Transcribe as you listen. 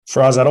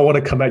Faraz, I don't want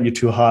to come at you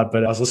too hot,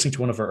 but I was listening to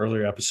one of our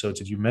earlier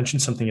episodes and you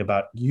mentioned something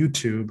about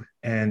YouTube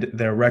and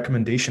their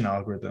recommendation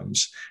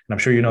algorithms. And I'm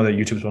sure you know that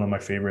YouTube is one of my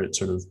favorite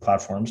sort of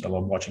platforms. I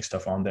love watching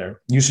stuff on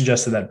there. You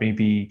suggested that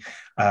maybe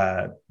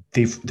uh,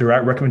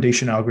 their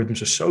recommendation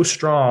algorithms are so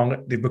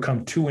strong, they've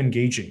become too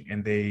engaging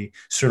and they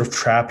sort of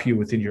trap you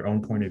within your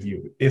own point of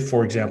view. If,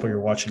 for example,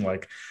 you're watching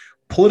like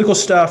political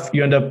stuff,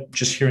 you end up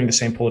just hearing the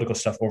same political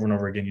stuff over and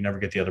over again. You never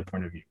get the other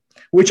point of view,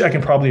 which I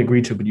can probably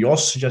agree to. But you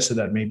also suggested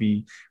that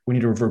maybe we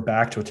need to revert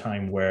back to a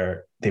time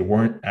where they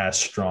weren't as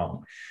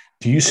strong.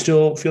 Do you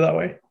still feel that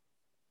way?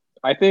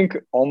 I think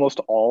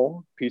almost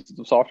all pieces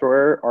of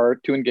software are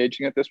too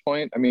engaging at this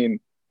point. I mean,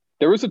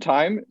 there was a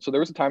time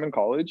in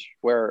college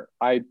where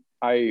my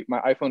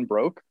iPhone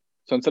broke.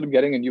 So instead of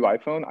getting a new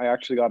iPhone, I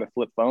actually got a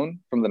flip phone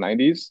from the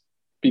 90s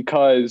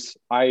because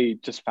I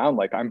just found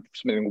like I'm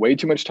spending way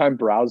too much time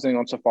browsing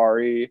on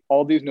Safari,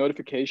 all these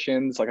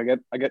notifications, like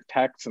I get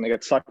texts and I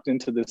get sucked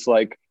into this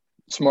like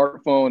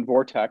smartphone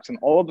vortex, and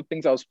all of the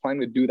things I was planning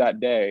to do that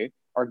day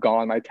are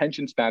gone. My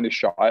attention span is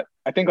shot.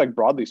 I think, like,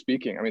 broadly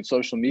speaking, I mean,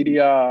 social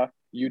media,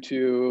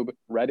 YouTube,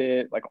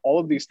 Reddit, like all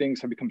of these things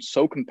have become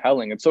so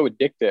compelling and so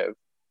addictive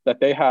that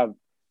they have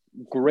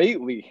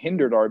greatly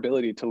hindered our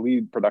ability to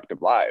lead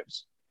productive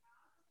lives.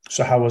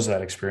 So how was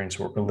that experience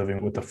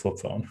living with the flip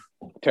phone?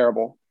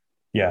 Terrible.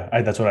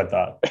 Yeah, that's what I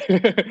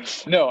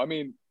thought. No, I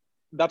mean,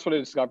 that's what I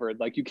discovered.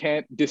 Like, you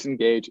can't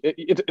disengage.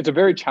 It's a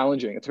very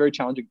challenging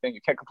thing.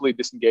 You can't completely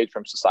disengage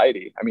from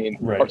society. I mean,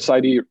 our Right.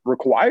 society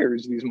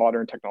requires these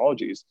modern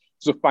technologies.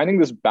 So finding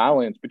this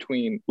balance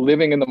between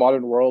living in the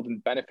modern world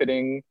and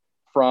benefiting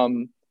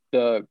from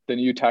the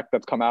new tech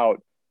that's come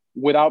out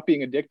without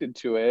being addicted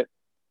to it,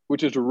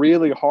 which is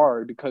really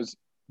hard because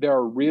there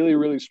are really,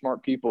 really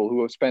smart people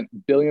who have spent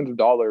billions of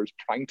dollars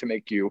trying to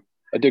make you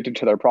addicted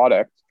to their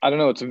product. I don't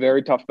know. It's a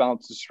very tough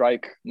balance to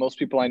strike. Most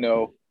people I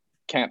know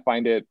can't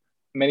find it.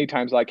 Many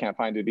times I can't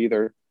find it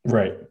either.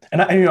 Right. And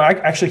I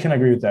actually can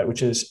agree with that,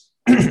 which is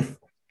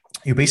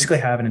you basically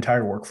have an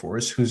entire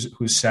workforce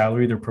whose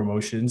salary, their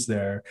promotions,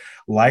 their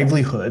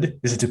livelihood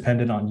is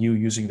dependent on you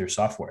using their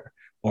software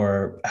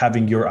or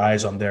having your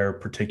eyes on their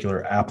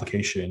particular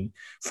application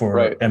for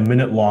Right. a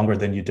minute longer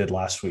than you did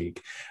last week.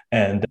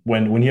 And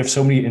when you have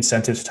so many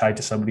incentives tied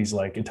to somebody's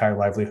like entire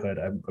livelihood,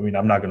 I mean,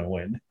 I'm not going to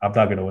win. I'm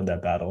not going to win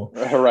that battle.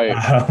 Right.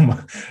 Um, I'm only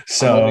a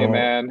so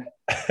man.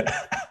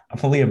 I'm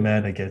only a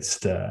man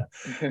against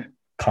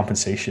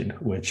compensation,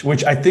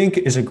 which I think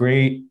is a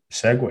great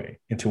segue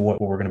into what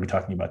we're going to be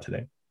talking about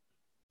today.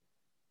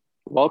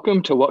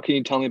 Welcome to What Can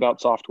You Tell Me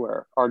About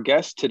Software? Our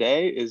guest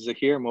today is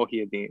Zaheer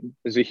Mohiuddin.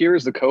 Zaheer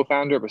is the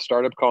co-founder of a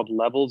startup called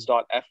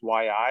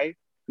Levels.fyi,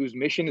 whose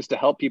mission is to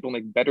help people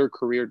make better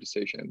career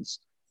decisions.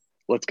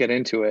 Let's get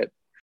into it.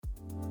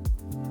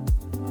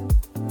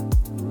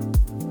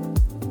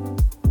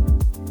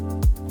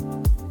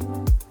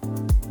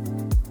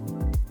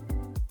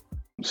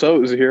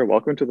 So, Zaheer,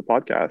 welcome to the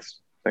podcast.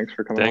 Thanks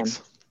for coming on.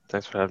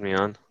 Thanks for having me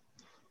on.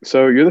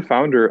 So, you're the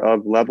founder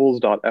of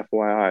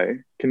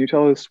Levels.fyi. Can you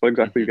tell us what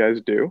exactly you Mhm.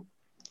 guys do?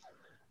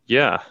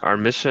 Yeah, our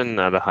mission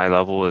at a high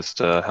level is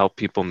to help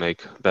people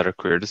make better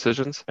career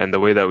decisions. And the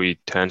way that we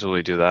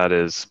tangibly do that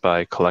is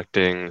by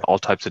collecting all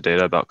types of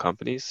data about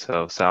companies.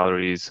 So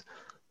salaries,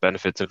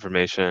 benefits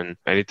information,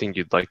 anything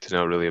you'd like to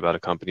know really about a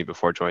company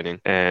before joining.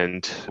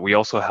 And we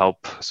also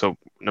help. So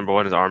number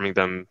one is arming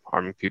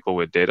people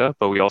with data,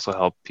 but we also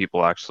help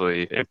people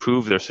actually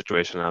improve their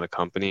situation at a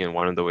company. And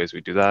one of the ways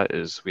we do that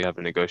is we have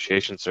a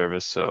negotiation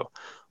service. So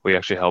we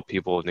actually help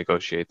people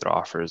negotiate their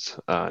offers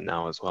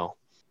now as well.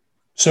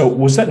 So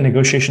was that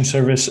negotiation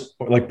service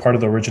like part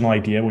of the original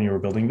idea when you were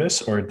building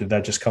this, or did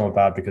that just come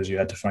about because you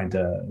had to find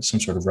some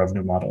sort of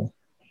revenue model?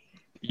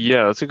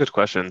 Yeah, that's a good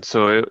question.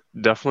 So it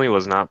definitely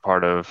was not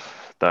part of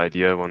the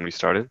idea when we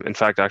started. In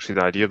fact, actually,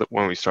 the idea that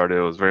when we started,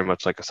 it was very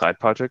much like a side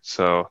project.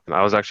 So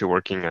I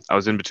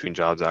was in between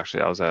jobs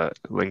actually. I was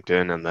at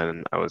LinkedIn and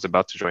then I was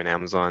about to join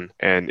Amazon.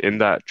 And in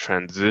that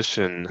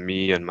transition,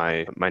 me and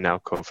my now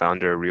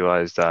co-founder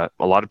realized that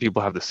a lot of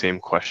people have the same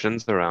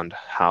questions around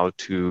how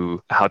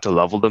to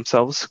level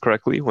themselves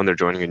correctly when they're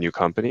joining a new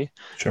company.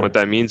 What Sure.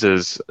 that means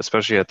is,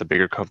 especially at the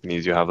bigger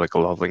companies, you have like a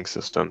leveling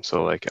system.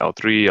 So like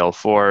L3,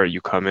 L4, you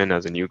come in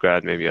as a new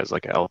grad, maybe as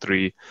like a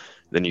L3,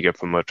 then you get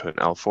promoted to an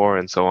L4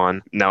 and so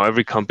on. Now,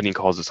 every company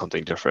calls it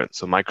something different.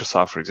 So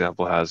Microsoft, for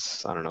example,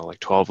 has, I don't know,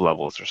 like 12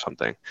 levels or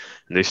something.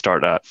 And they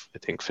start at, I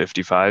think,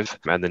 55,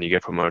 and then you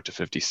get promoted to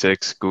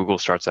 56. Google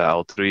starts at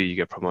L3, you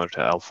get promoted to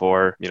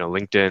L4.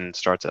 LinkedIn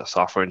starts as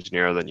software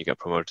engineer, then you get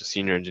promoted to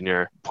senior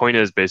engineer. Point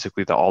is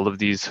basically that all of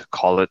these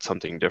call it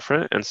something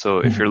different. And so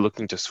if you're Mhm.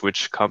 looking to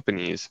switch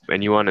companies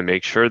and you want to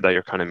make sure that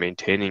you're kind of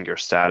maintaining your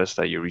status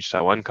that you reached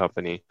at one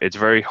company, it's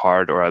very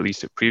hard, or at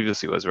least it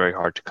previously was very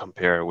hard to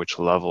compare which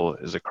level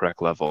is the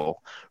correct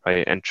level,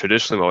 right? And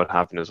traditionally what would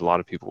happen is a lot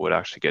of people would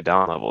actually get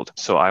down leveled.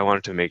 So I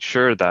wanted to make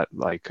sure that,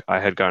 like, I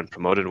had gotten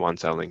promoted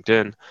once at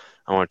LinkedIn.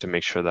 I wanted to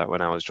make sure that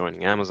when I was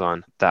joining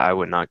Amazon, that I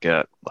would not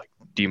get like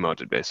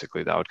demoted,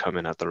 basically, that I would come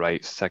in at the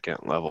right second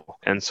level.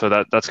 And so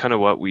that's kind of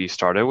what we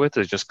started with,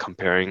 is just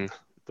comparing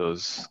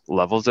those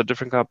levels at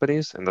different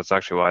companies. And that's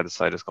actually why the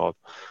site is called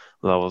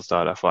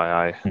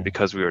levels.fyi, Mm.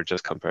 because we were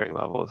just comparing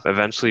levels.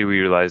 Eventually, we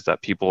realized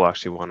that people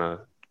actually want to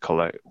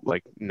collect,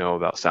 like, know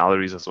about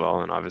salaries as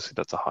well. And obviously,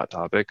 that's a hot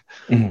topic.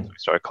 So Mhm. we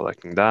started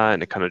collecting that,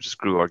 and it kind of just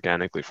grew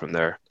organically from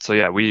there. So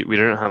yeah, we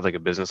didn't have like a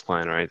business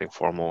plan or anything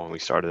formal when we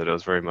started it. It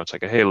was very much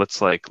like, hey, let's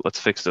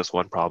fix this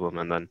one problem,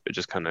 and then it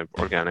just kind of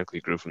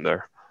organically grew from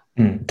there.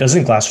 Mm.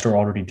 Doesn't Glassdoor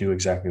already do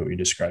exactly what you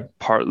described?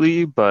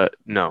 Partly, but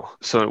no.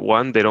 So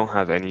one, they don't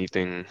have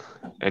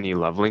any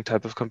leveling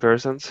type of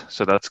comparisons.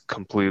 So that's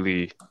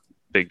completely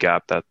big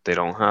gap that they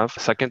don't have.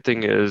 Second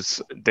thing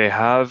is they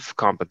have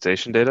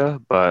compensation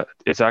data, but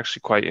it's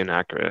actually quite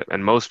inaccurate.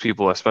 And most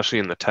people, especially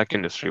in the tech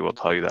industry, will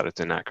tell you that it's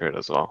inaccurate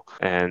as well.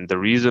 And the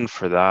reason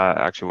for that,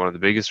 actually one of the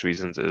biggest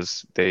reasons,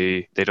 is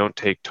they don't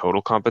take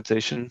total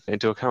compensation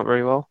into account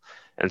very well.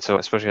 And so,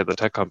 especially at the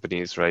tech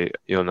companies, right,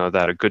 you'll know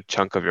that a good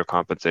chunk of your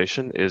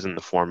compensation is in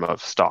the form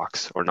of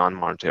stocks or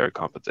non-monetary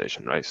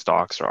compensation, right?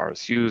 Stocks or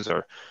RSUs,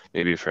 or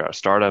maybe if you're a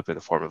startup in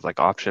the form of like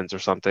options or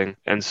something.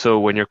 And so,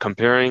 when you're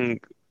comparing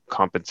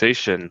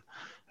compensation,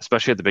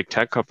 especially at the big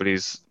tech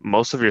companies,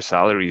 most of your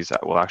salaries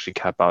will actually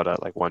cap out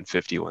at like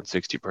 150,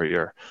 160 per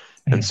year.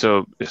 And Mhm.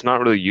 so it's not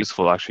really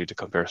useful actually to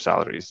compare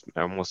salaries.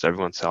 Almost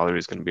everyone's salary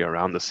is going to be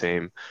around the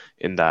same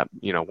in that,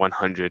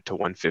 100 to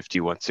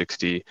 150,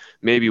 160,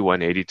 maybe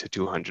 180 to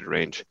 200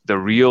 range. The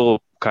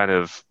real kind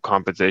of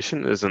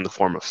compensation is in the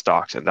form of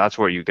stocks, and that's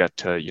where you get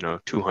to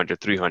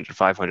 200, 300,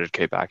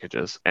 500k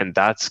packages. And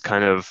that's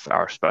kind of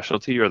our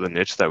specialty, or the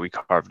niche that we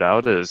carved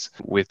out, is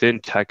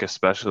within tech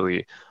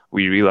especially.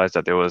 We realized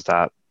that there was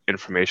that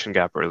information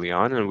gap early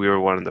on, and we were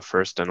one of the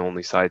first and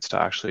only sites to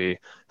actually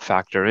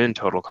factor in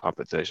total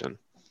compensation.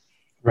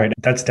 Right.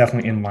 That's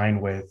definitely in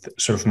line with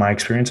sort of my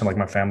experience and like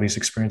my family's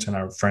experience and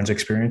our friends'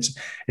 experience.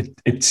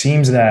 It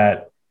seems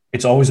that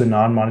it's always a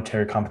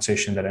non-monetary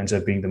compensation that ends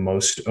up being the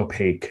most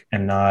opaque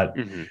and not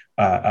Hmm.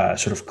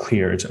 sort of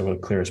clear. It's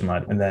clear as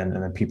mud, and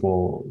then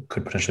people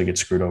could potentially get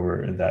screwed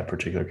over in that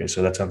particular case.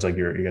 So that sounds like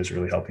you guys are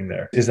really helping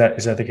there. Is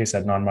that the case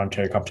that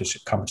non-monetary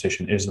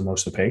compensation is the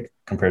most opaque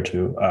compared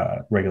to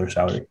regular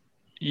salary?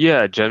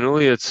 Yeah,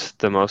 generally it's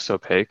the most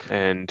opaque,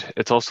 and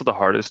it's also the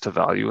hardest to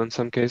value in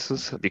some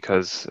cases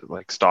because,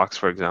 like stocks,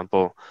 for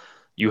example,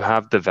 you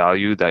have the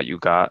value that you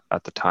got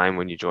at the time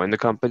when you joined the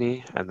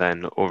company, and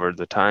then over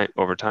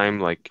time,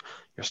 like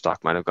your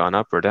stock might have gone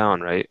up or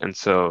down, right? And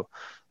so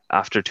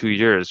after 2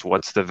 years,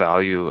 what's the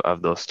value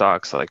of those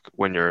stocks? Like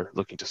when you're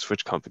looking to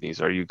switch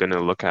companies, are you going to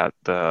look at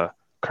the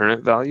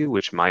current value,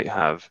 which might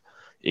have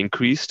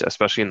increased,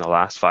 especially in the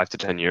last 5 to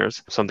 10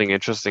 years? Something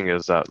interesting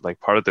is that,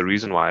 like, part of the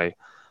reason why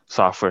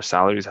software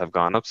salaries have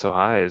gone up so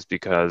high is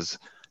because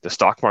the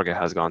stock market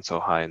has gone so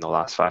high in the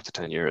last 5 to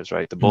 10 years,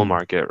 right? The bull Mm.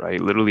 market, right?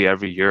 Literally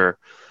every year,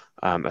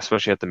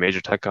 especially at the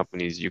major tech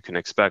companies, you can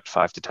expect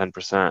 5 to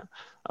 10%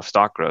 of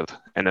stock growth.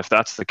 And if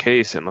that's the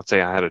case, and let's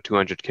say I had a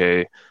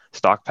 200K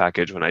stock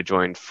package when I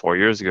joined 4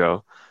 years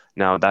ago,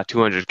 now that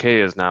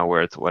 200K is now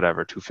worth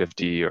whatever,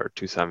 250 or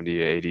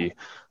 270, 80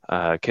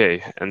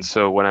 K. And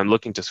so when I'm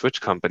looking to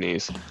switch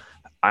companies,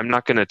 I'm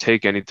not going to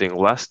take anything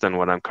less than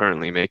what I'm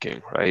currently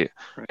making, right?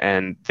 Right.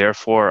 And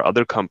therefore,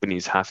 other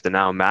companies have to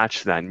now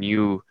match that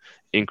new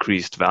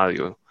increased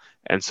value.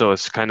 And so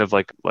it's kind of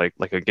like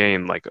a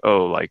game, like,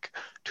 oh, like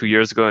 2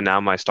 years ago,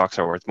 now my stocks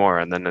are worth more,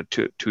 and then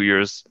two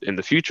years in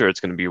the future, it's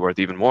going to be worth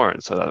even more,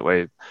 and so that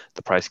way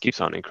the price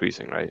keeps on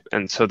increasing, right?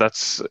 And so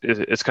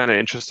it's kind of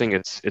interesting.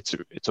 It's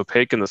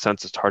opaque in the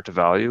sense it's hard to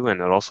value,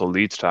 and it also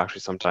leads to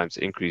actually sometimes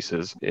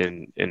increases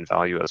in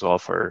value as well,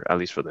 for at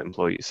least for the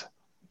employees.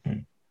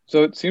 Mm.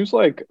 So it seems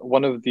like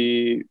one of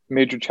the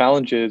major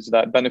challenges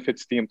that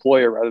benefits the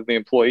employer rather than the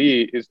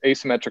employee is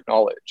asymmetric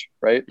knowledge,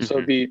 right?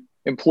 So Hmm. the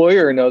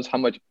employer knows how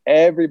much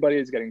everybody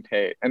is getting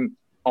paid. And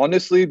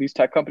honestly, these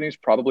tech companies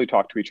probably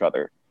talk to each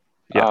other.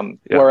 Yeah,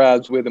 yeah.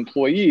 Whereas with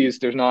employees,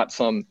 there's not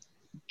some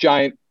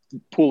giant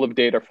pool of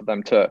data for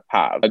them to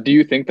have. Do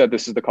you think that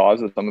this is the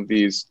cause of some of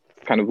these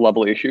kind of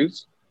level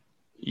issues?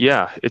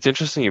 Yeah, it's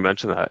interesting you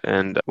mentioned that.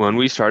 And when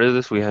we started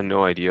this, we had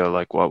no idea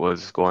like what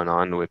was going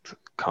on with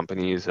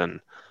companies and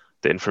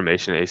the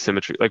information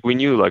asymmetry. Like we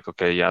knew like,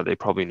 okay, yeah, they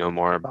probably know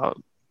more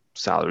about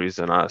salaries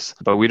than us,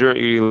 but we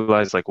didn't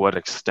realize like what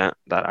extent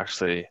that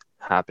actually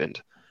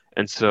happened.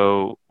 And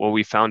so what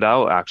we found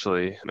out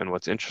actually, and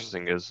what's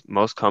interesting, is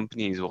most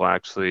companies will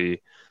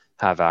actually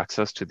have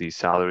access to these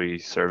salary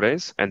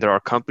surveys. And there are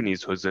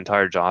companies whose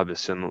entire job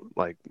is to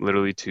like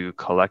literally to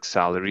collect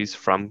salaries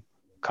from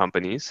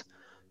companies.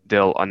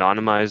 They'll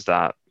anonymize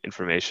that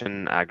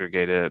information,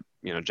 aggregate it,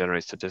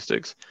 generate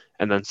statistics,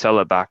 and then sell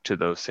it back to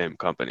those same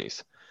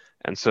companies.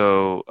 And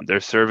so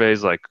there's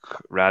surveys like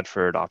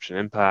Radford Option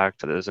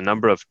Impact. There's a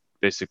number of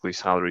basically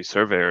salary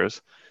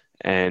surveyors,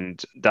 and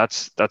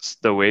that's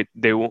the way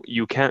they won't.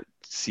 You can't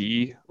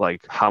see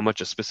like how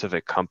much a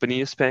specific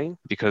company is paying,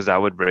 because that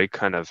would break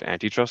kind of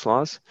antitrust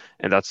laws,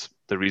 and that's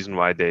the reason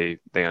why they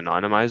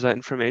anonymize that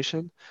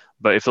information.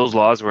 But if those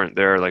laws weren't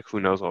there, like who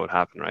knows what would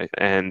happen, right?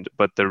 And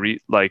but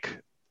like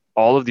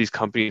all of these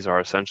companies are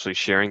essentially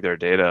sharing their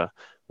data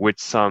with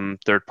some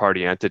third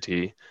party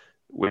entity,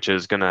 which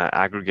is going to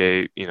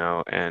aggregate,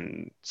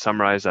 and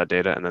summarize that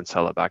data and then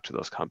sell it back to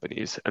those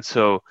companies. And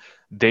so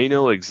they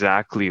know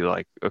exactly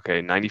like,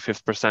 okay,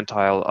 95th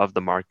percentile of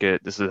the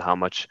market, this is how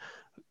much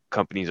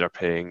companies are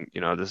paying,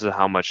 this is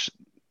how much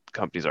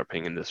companies are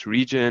paying in this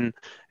region,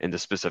 in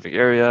this specific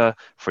area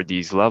for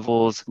these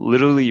levels.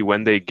 Literally,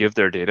 when they give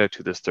their data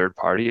to this third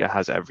party, it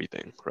has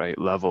everything, right?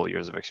 Level,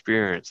 years of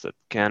experience, the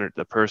candidate,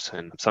 the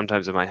person.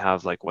 Sometimes it might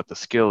have like what the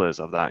skill is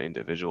of that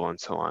individual and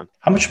so on.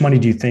 How much money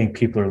do you think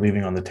people are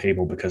leaving on the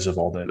table because of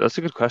all that? That's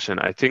a good question.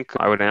 I think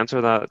I would answer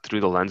that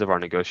through the lens of our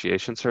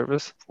negotiation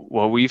service.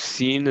 What we've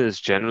seen is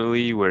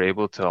generally we're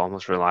able to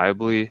almost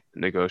reliably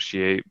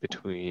negotiate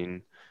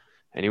between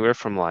anywhere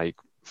from like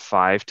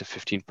 5 to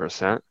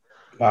 15%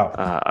 Wow.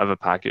 of a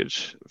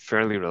package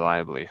fairly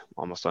reliably,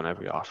 almost on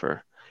every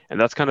offer.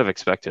 And that's kind of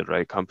expected,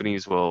 right?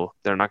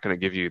 They're not going to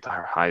give you the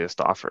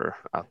highest offer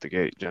out the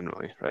gate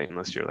generally, right?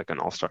 Unless you're like an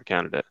all-star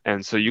candidate.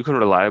 And so you can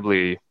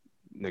reliably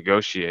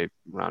negotiate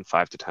around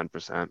 5 to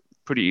 10%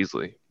 pretty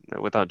easily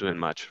without doing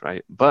much,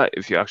 right? But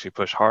if you actually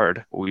push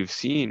hard, we've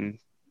seen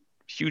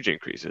huge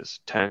increases,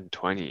 10,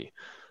 20,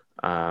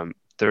 30,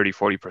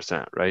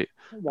 40%, right?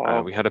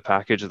 Wow. We had a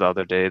package the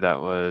other day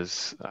that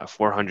was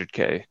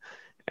 400K,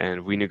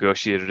 and we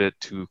negotiated it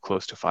to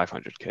close to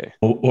 500K.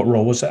 What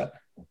role was that?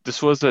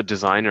 This was a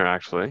designer,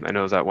 actually. I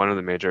know it was at one of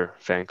the major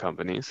fan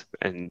companies,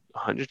 and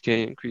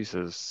 100K increase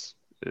is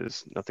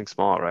nothing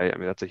small, right? I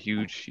mean, that's a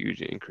huge,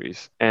 huge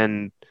increase.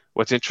 And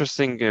what's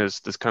interesting is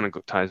this kind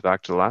of ties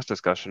back to the last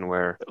discussion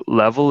where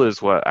level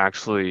is what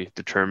actually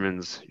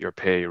determines your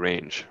pay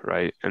range,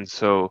 right? And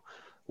so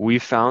we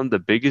found the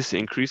biggest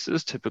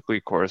increases typically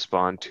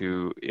correspond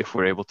to if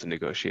we're able to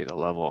negotiate a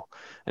level.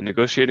 And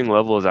negotiating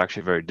level is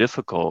actually very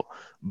difficult,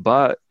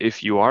 but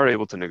if you are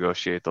able to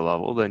negotiate the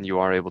level, then you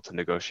are able to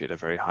negotiate a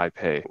very high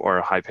pay or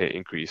a high pay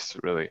increase,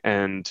 really.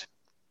 And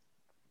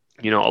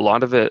a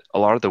lot of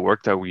the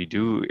work that we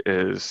do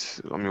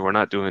is, I mean, we're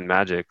not doing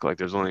magic. Like,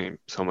 there's only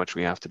so much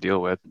we have to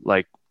deal with.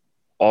 Like,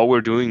 all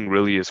we're doing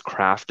really is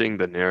crafting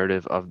the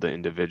narrative of the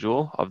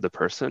individual, of the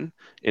person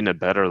in a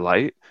better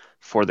light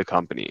for the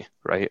company,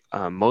 right?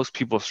 Most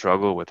people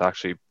struggle with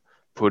actually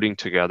putting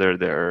together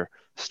their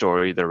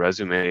story, their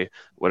resume,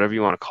 whatever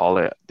you want to call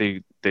it.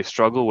 They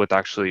struggle with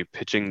actually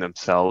pitching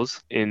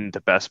themselves in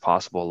the best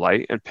possible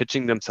light and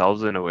pitching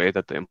themselves in a way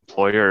that the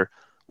employer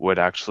would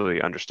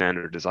actually understand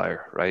or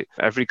desire, right?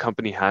 Every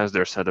company has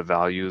their set of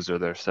values or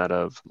their set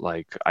of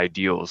like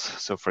ideals.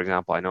 So for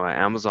example, I know at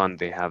Amazon,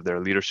 they have their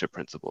leadership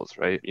principles,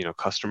 right?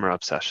 Customer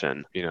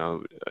obsession,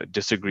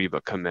 disagree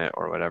but commit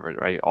or whatever,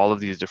 right? All of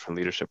these different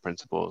leadership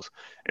principles.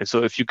 And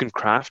so if you can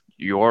craft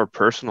your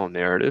personal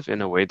narrative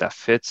in a way that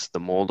fits the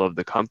mold of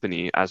the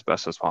company as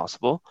best as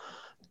possible,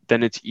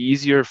 then it's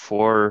easier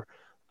for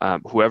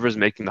whoever's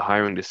making the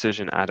hiring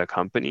decision at a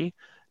company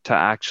to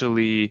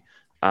actually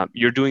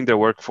you're doing their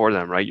work for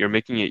them, right? You're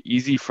making it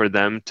easy for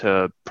them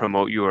to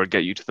promote you or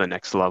get you to the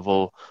next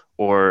level,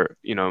 or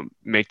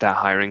make that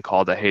hiring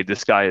call that, hey,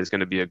 this guy is going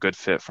to be a good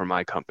fit for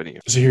my company.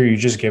 So here you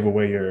just gave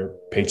away your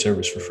paid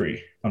service for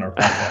free on our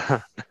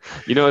podcast.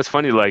 It's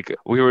funny, like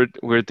we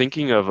were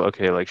thinking of,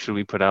 okay, like should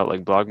we put out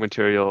like blog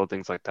material,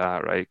 things like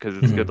that, right? Because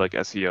it's good Mhm. like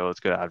SEO, it's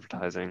good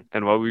advertising.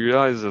 And what we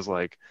realized is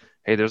like,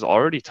 hey, there's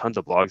already tons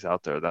of blogs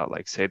out there that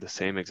like say the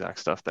same exact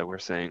stuff that we're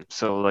saying.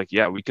 So like,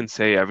 yeah, we can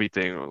say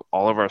everything,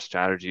 all of our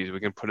strategies, we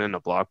can put in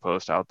a blog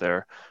post out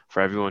there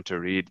for everyone to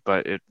read.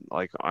 But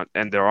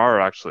and there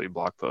are actually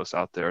blog posts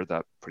out there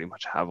that pretty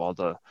much have all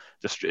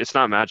just, it's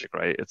not magic,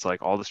 right? It's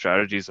like all the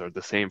strategies are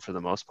the same for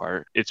the most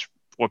part. It's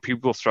what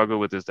people struggle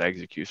with is the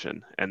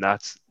execution, and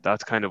that's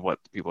kind of what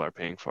people are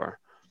paying for.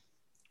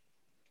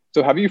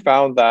 So have you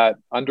found that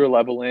under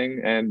leveling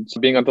and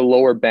being on the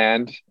lower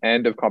band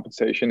end of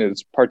compensation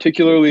is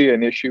particularly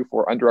an issue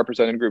for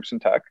underrepresented groups in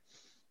tech?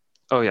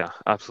 Oh yeah,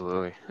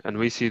 absolutely. And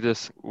we see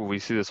this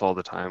all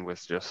the time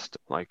with just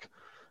like,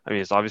 I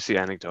mean, it's obviously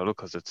anecdotal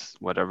because it's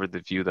whatever the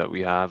view that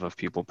we have of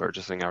people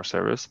purchasing our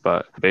service,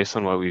 but based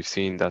on what we've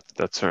seen,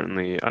 that's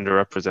certainly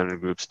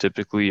underrepresented groups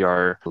typically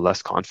are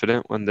less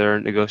confident when they're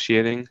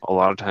negotiating. A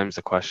lot of times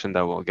the question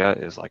that we'll get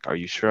is like, are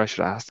you sure I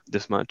should ask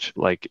this much?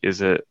 Like,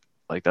 is it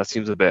like that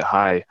seems a bit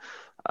high?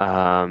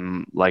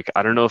 Like,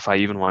 I don't know if I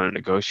even want to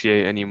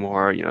negotiate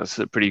anymore. This is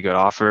a pretty good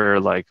offer.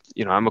 Like,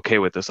 I'm okay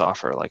with this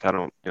offer. Like, I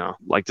don't,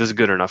 like this is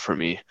good enough for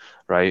me,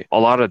 right? A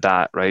lot of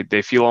that, right?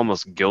 They feel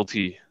almost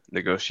guilty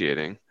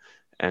negotiating.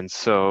 And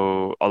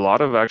so a lot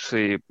of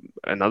actually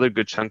another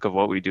good chunk of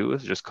what we do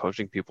is just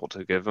coaching people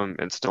to give them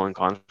instilling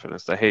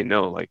confidence that, hey,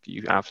 no, like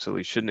you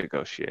absolutely should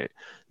negotiate.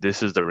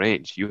 This is the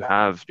range you're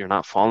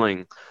not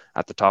falling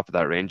at the top of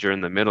that range. You're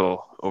in the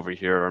middle over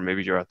here, or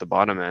maybe you're at the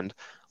bottom end.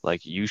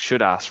 Like you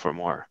should ask for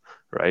more,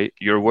 right?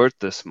 You're worth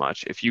this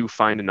much. If you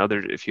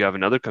have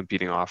another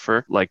competing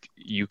offer, like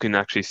you can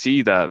actually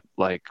see that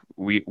like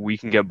we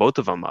can get both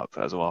of them up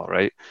as well,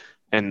 right?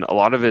 And a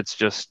lot of it's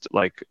just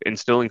like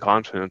instilling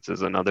confidence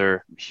is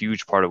another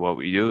huge part of what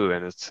we do.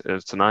 And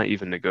it's not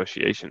even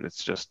negotiation.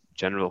 It's just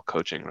general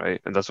coaching,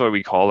 right? And that's why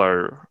we call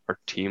our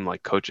team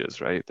like coaches,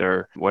 right?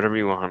 They're whatever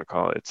you want to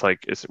call it. It's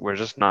like we're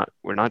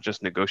not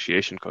just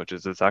negotiation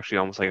coaches. It's actually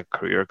almost like a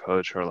career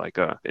coach or like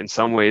a in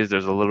some ways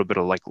there's a little bit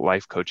of like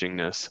life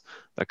coachingness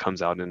that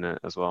comes out in it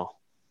as well.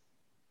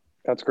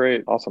 That's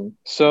great. Awesome.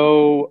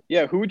 So,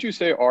 yeah, who would you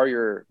say are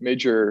your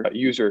major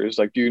users?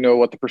 Like, do you know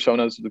what the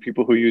personas of the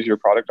people who use your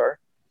product are?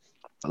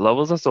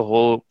 Levels as a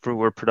whole,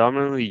 we're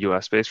predominantly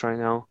US based right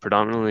now,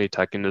 predominantly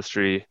tech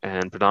industry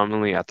and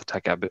predominantly at the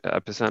tech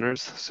epicenters.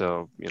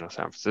 So, San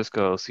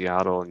Francisco,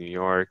 Seattle, New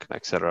York,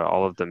 et cetera,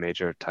 all of the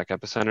major tech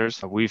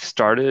epicenters. We've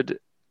started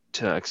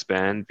to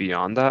expand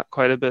beyond that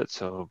quite a bit.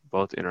 So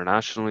both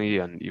internationally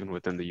and even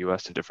within the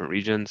US to different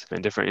regions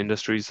and different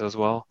industries as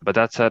well. But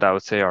that said, I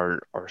would say our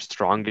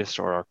strongest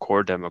or our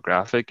core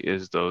demographic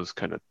is those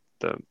kind of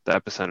the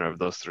epicenter of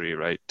those three,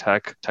 right?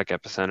 Tech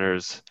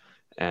epicenters,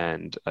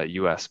 and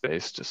US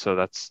based.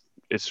 So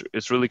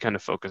it's really kind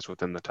of focused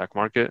within the tech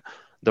market,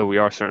 though we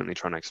are certainly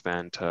trying to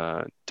expand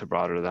to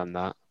broader than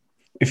that.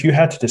 If you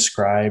had to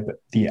describe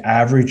the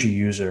average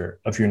user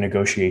of your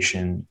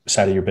negotiation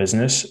side of your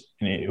business,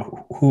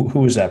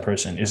 who is that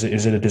person? Is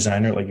it a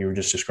designer like you were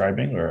just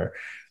describing, or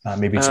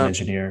maybe it's an Uh,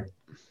 engineer?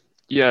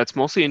 yeah, it's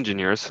mostly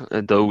engineers,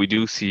 though we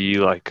do see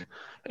like,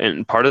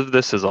 and part of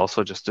this is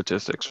also just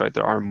statistics, right?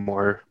 There are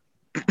more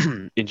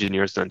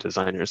engineers than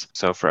designers.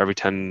 So for every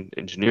 10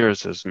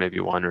 engineers, there's maybe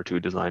one or two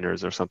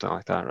designers or something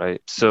like that,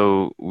 right?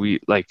 So we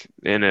like,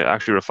 and it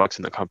actually reflects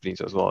in the companies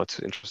as well. It's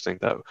interesting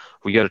that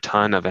we get a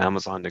ton of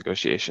Amazon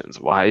negotiations.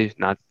 Why?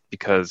 Not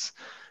because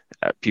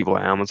people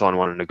at Amazon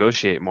want to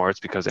negotiate more. It's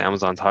because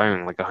Amazon's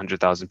hiring like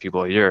 100,000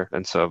 people a year.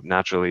 And so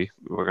naturally,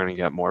 we're going to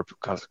get more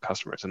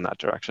customers in that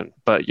direction.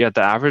 But yeah,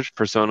 the average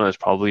persona is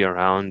probably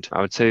around, I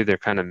would say they're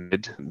kind of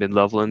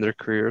mid-level in their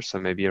career. So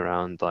maybe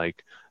around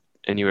like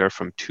anywhere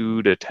from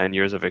 2 to 10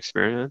 years of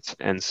experience.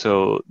 And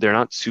so they're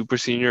not super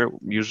senior.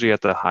 Usually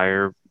at the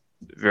higher,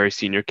 very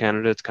senior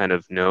candidates kind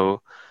of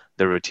know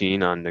the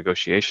routine on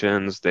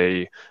negotiations.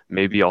 They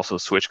maybe also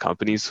switch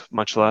companies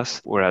much less.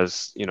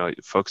 Whereas,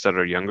 folks that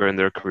are younger in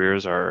their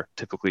careers are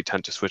typically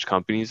tend to switch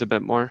companies a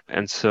bit more.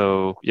 And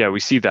so, yeah, we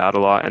see that a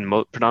lot and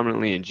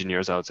predominantly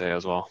engineers, I would say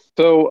as well.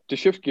 So, to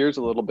shift gears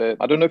a little bit,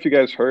 I don't know if you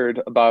guys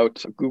heard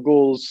about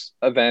Google's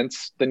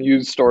events, the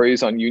news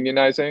stories on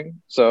unionizing.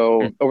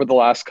 So, over the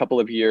last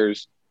couple of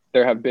years,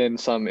 there have been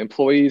some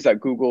employees at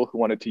Google who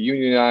wanted to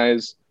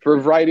unionize for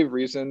a variety of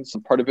reasons.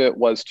 Part of it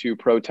was to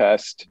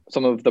protest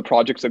some of the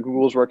projects that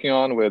Google is working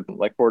on with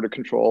like border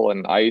control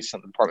and ICE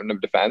and the Department of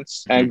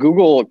Defense. Mm-hmm. And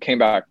Google came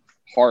back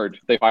hard.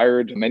 They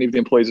fired many of the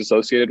employees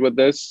associated with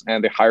this,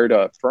 and they hired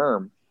a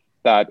firm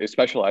that is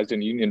specialized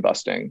in union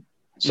busting.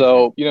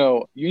 So,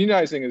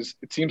 unionizing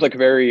it seems like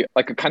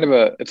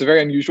it's a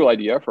very unusual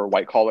idea for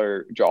white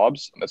collar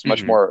jobs. It's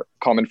much more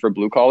common for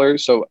blue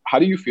collars. So how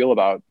do you feel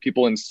about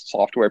people in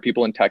software,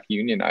 people in tech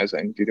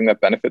unionizing? Do you think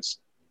that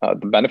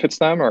benefits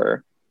them,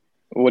 or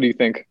what do you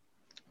think?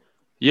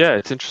 Yeah,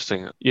 it's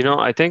interesting.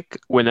 I think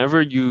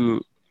whenever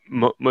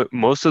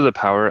most of the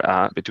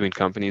power between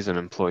companies and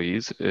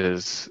employees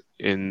is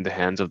in the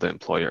hands of the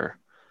employer.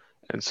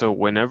 And so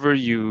whenever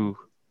you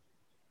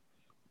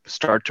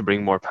start to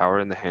bring more power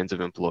in the hands of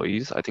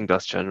employees, I think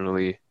that's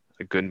generally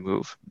a good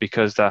move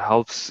because that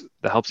helps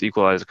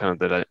equalize kind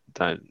of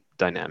the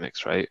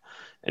dynamics, right?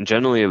 And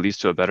generally it leads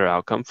to a better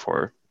outcome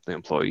for the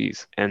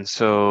employees. And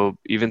so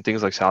even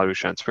things like salary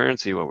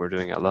transparency, what we're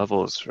doing at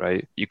levels,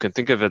 right? You can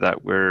think of it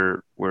that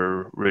we're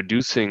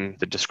reducing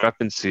the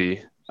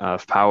discrepancy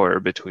of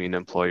power between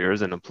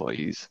employers and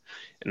employees.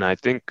 And I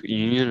think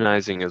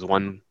unionizing is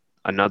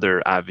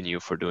another avenue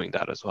for doing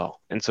that as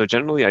well. And so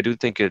generally I do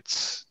think it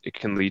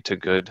can lead to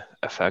good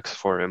effects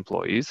for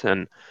employees.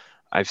 And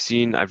I've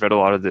read a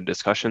lot of the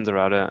discussions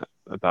about it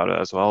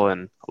as well.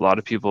 And a lot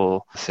of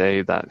people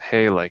say that,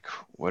 hey, like,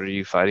 what are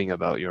you fighting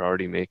about? You're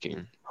already making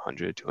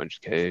 100,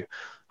 200K,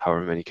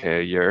 however many K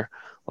a year.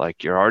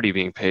 Like, you're already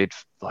being paid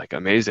like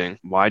amazing.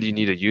 Why do you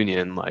need a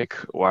union? Like,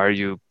 why are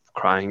you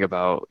crying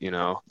about,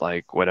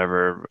 like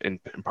whatever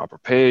improper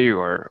pay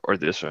or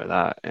this or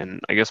that?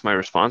 And I guess my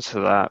response to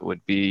that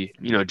would be,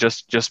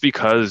 just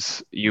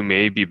because you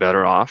may be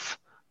better off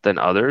than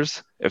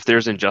others, if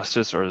there's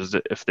injustice or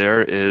if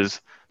there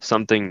is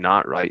something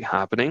not right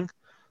happening,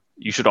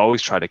 you should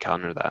always try to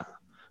counter that,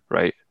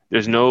 right?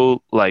 There's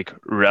no like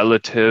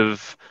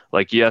relative,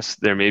 like, yes,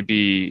 there may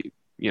be,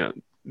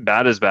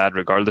 bad is bad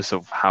regardless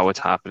of how it's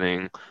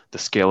happening, the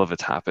scale of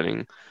it's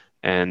happening.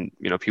 And,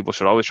 people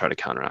should always try to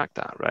counteract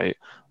that, right?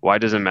 Why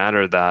does it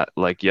matter that,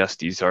 like, yes,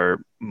 these are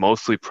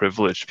mostly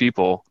privileged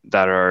people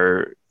that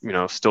are,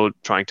 still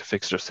trying to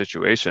fix their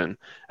situation?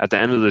 At the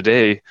end of the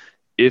day,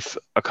 if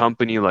a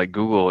company like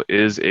Google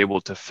is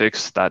able to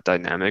fix that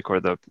dynamic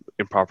or the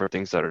improper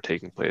things that are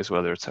taking place,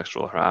 whether it's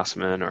sexual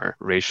harassment or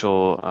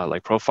racial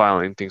like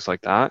profiling, things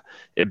like that,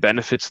 it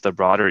benefits the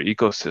broader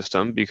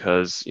ecosystem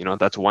because,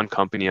 that's one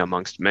company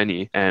amongst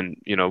many. And,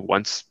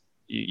 once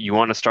you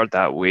want to start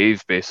that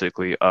wave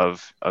basically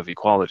of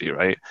equality,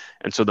 right?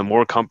 And so the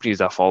more companies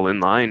that fall in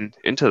line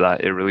into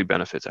that, it really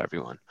benefits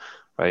everyone,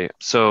 right?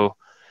 So,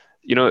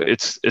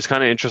 it's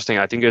kind of interesting.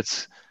 I think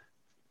it's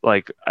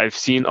like I've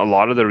seen a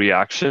lot of the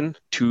reaction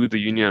to the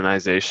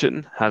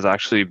unionization has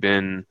actually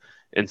been,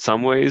 in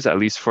some ways, at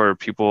least for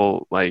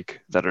people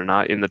like that are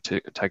not in the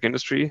tech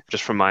industry,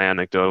 just from my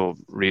anecdotal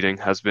reading,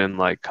 has been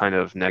like kind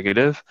of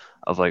negative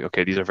of like,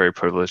 okay, these are very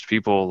privileged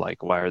people.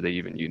 Like, why are they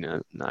even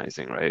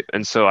unionizing, right?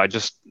 And so I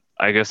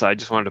guess I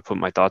just wanted to put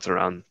my thoughts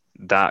around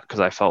that because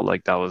I felt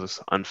like that was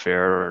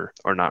unfair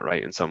or not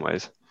right in some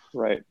ways.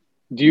 Right.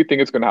 Do you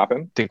think it's going to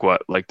happen? Think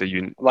what, like the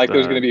un Like the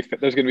there's going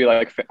to be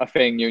like a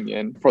FANG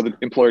union for the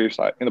employer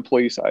side and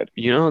employee side.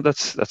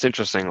 That's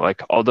interesting.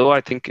 Like, although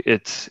I think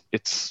it's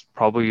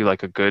probably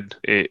like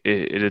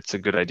it's a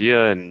good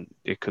idea and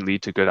it could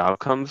lead to good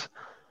outcomes,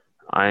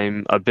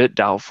 I'm a bit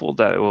doubtful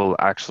that it will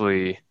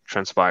actually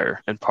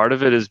transpire. And part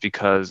of it is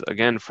because,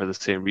 again, for the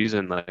same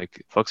reason,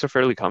 like folks are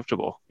fairly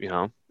comfortable,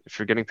 If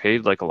you're getting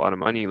paid like a lot of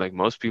money, like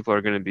most people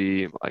are going to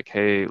be like,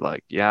 hey,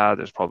 like, yeah,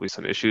 there's probably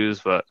some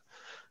issues, but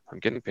I'm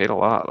getting paid a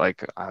lot.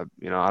 Like, I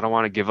don't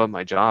want to give up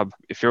my job.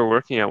 If you're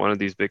working at one of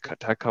these big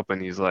tech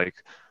companies, like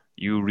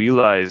you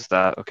realize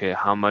that, okay,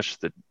 how much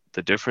the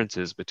difference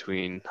is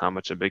between how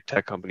much a big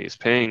tech company is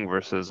paying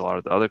versus a lot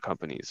of the other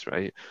companies,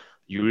 right?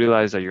 You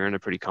realize that you're in a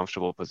pretty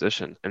comfortable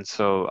position. And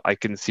so I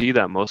can see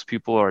that most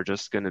people are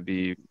just going to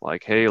be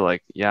like, hey,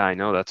 like, yeah, I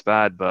know that's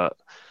bad, but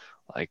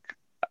like,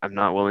 I'm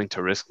not willing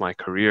to risk my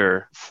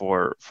career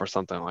for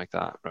something like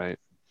that, right?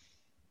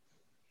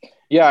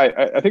 Yeah,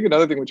 I think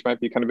another thing which might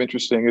be kind of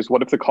interesting is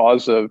what if the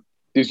cause of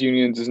these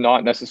unions is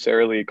not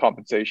necessarily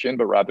compensation,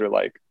 but rather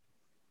like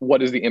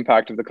what is the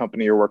impact of the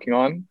company you're working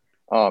on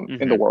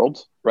in the Hmm. world,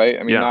 right?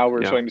 I mean, Yeah, now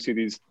we're yeah, starting to see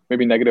these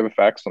maybe negative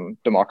effects on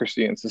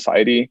democracy and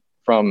society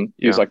from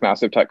these yeah. like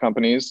massive tech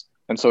companies.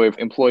 And so if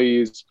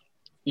employees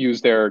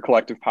use their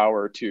collective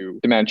power to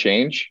demand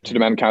change, to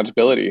demand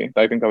accountability,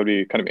 I think that would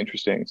be kind of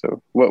interesting.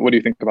 So what do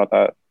you think about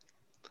that?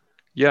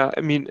 Yeah,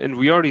 I mean, and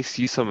we already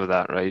see some of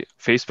that, right?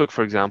 Facebook,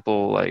 for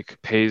example, like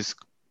pays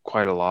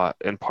quite a lot.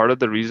 And part of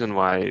the reason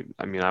why,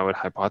 I mean, I would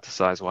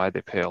hypothesize why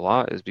they pay a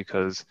lot is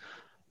because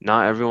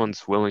not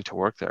everyone's willing to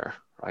work there,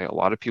 right? A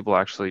lot of people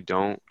actually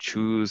don't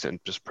choose, and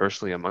just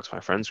personally amongst my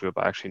friends group,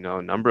 I actually know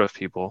a number of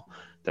people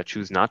that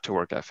choose not to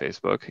work at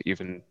Facebook,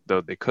 even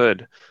though they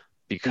could,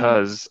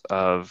 Mm, because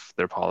of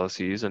their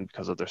policies and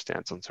because of their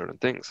stance on certain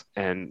things.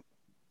 And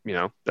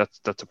that's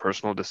a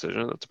personal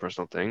decision, that's a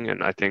personal thing.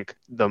 And I think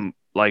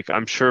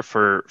I'm sure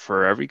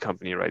for every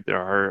company, right,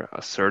 there are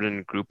a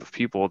certain group of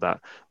people that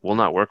will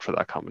not work for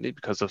that company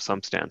because of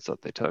some stance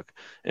that they took.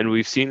 And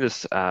we've seen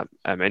this at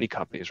many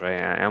companies, right?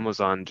 At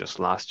Amazon, just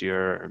last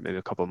year or maybe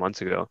a couple of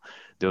months ago,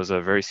 there was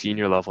a very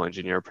senior level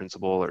engineer,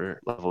 principal or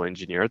level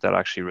engineer, that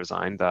actually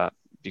resigned that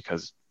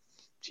because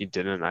he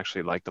didn't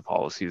actually like the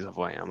policies of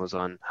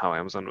how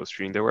Amazon was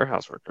treating their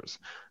warehouse workers,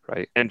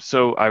 right? And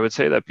so I would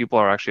say that people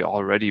are actually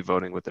already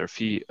voting with their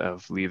feet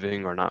of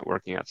leaving or not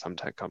working at some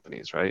tech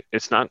companies, right?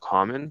 It's not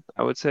common,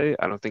 I would say.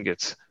 I don't think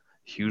it's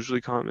hugely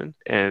common.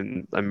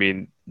 And I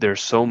mean,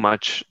 there's so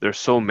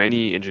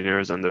many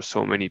engineers and there's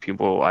so many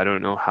people. I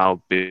don't know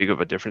how big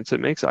of a difference it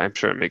makes. I'm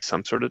sure it makes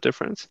some sort of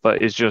difference,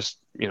 but it's just,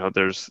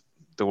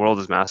 the world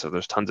is massive.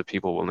 There's tons of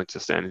people willing to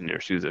stand in your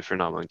shoes if you're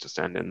not willing to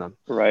stand in them.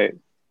 right.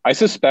 I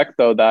suspect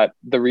though that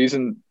the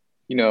reason,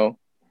 you know,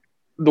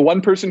 the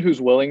one person who's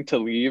willing to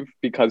leave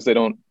because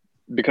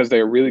because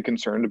they're really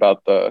concerned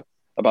about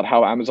about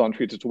how Amazon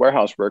treats its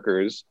warehouse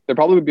workers, there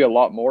probably would be a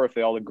lot more if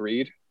they all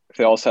agreed, if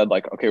they all said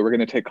like, okay, we're going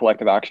to take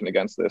collective action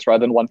against this,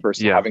 rather than one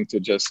person Yeah. having to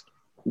just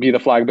be the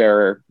flag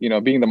bearer,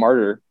 being the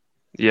martyr.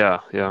 Yeah.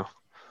 Yeah.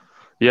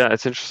 Yeah,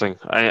 it's interesting.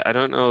 I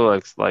don't know,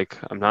 like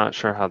I'm not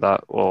sure how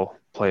that will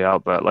play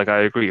out, but like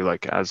I agree,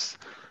 like as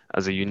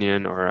a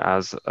union or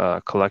as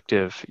a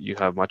collective, you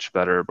have much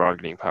better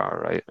bargaining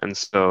power, right? And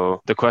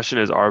so the question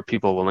is, are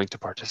people willing to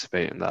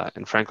participate in that?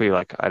 And frankly,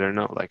 like I don't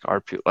know, like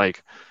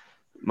like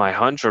my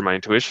hunch or my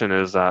intuition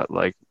is that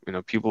like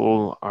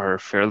people are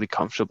fairly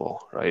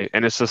comfortable, right?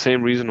 And it's the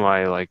same reason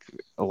why like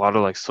a lot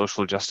of like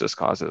social justice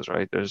causes,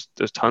 right? There's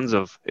tons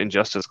of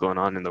injustice going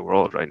on in the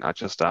world, right? Not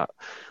just that,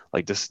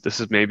 like this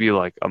is maybe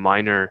like a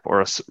minor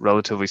or a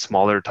relatively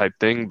smaller type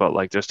thing, but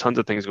like there's tons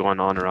of things going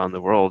on around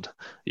the world.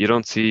 You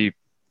don't see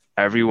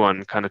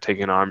everyone kind of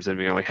taking arms and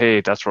being like,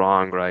 hey, that's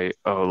wrong, right?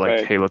 Oh, like,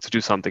 Right, hey, let's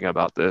do something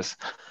about this.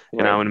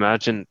 And I right. would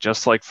imagine,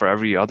 just like for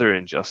every other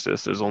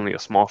injustice, there's only a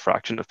small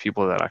fraction of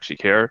people that actually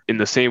care. In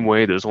the same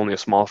way, there's only a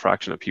small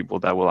fraction of people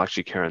that will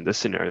actually care in this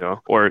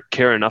scenario or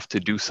care enough to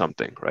do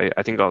something, right?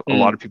 I think a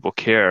lot Mm, of people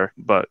care,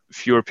 but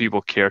fewer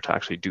people care to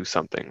actually do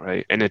something,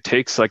 right? And it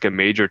takes like a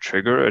major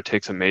trigger, it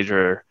takes a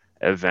major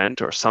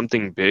event or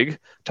something big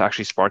to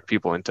actually spark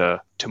people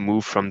to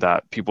move from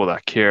that people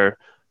that care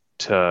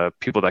to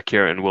people that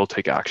care and will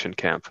take action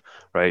camp,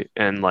 right?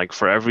 And like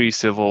for every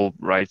civil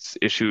rights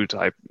issue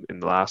type in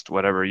the last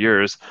whatever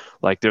years,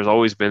 like there's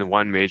always been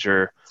one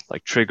major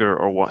like trigger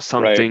or right.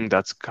 something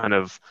that's kind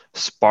of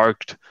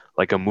sparked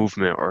like a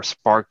movement or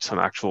sparked some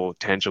actual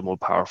tangible,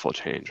 powerful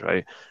change,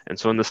 right? And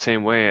so in the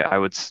same way, I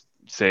would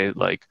say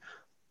like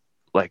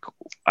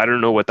I don't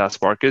know what that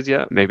spark is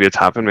yet. Maybe it's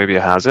happened, maybe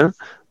it hasn't,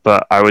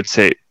 but I would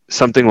say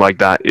something like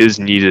that is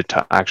needed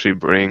to actually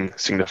bring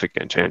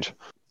significant change.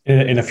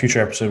 In a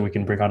future episode, we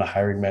can bring on a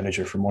hiring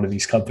manager from one of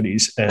these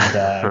companies and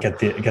get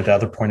the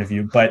other point of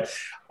view. But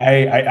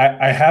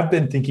I have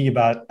been thinking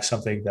about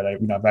something that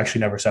I've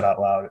actually never said out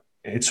loud.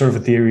 It's sort of a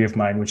theory of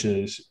mine, which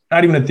is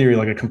not even a theory,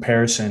 like a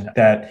comparison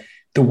that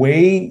the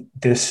way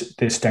this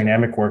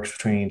dynamic works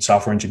between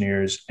software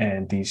engineers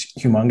and these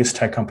humongous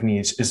tech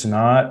companies is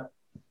not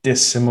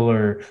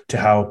dissimilar to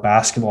how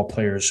basketball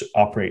players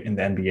operate in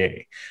the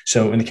NBA.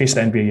 So in the case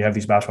of the NBA, you have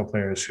these basketball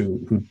players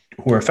who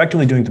are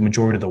effectively doing the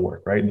majority of the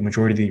work, right? The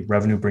majority of the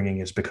revenue bringing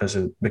is because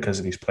of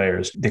these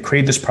players. They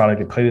create this product,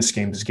 they play this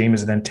game. This game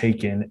is then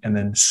taken and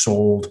then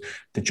sold.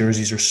 The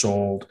jerseys are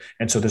sold,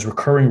 and so there's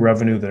recurring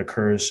revenue that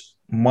occurs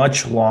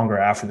much longer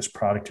after this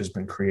product has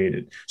been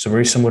created. So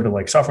very similar to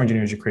like software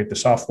engineers, you create the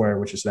software,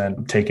 which is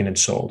then taken and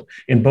sold.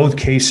 In both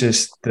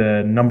cases,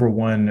 the number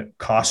one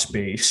cost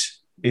base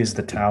is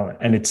the talent.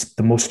 And it's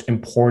the most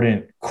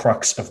important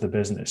crux of the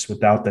business.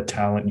 Without the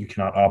talent, you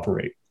cannot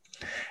operate.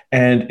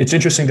 And it's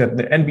interesting that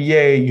the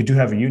NBA, you do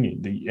have a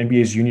union. The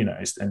NBA is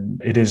unionized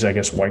and it is, I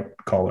guess, white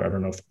collar. I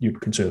don't know if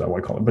you'd consider that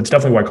white collar, but it's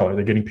definitely white collar.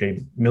 They're getting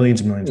paid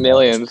millions and millions of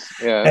dollars. Millions,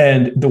 yeah.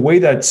 And the way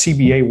that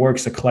CBA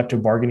works, the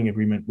collective bargaining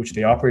agreement, which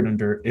they operate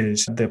under,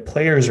 is the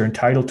players are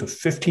entitled to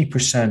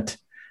 50%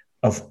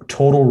 of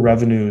total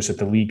revenues that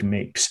the league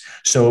makes.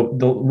 So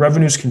the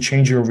revenues can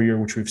change year over year,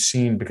 which we've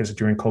seen because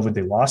during COVID,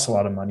 they lost a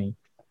lot of money.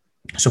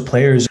 So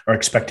players are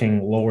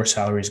expecting lower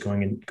salaries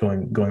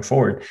going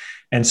forward.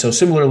 And so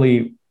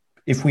similarly,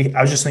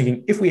 I was just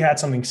thinking, if we had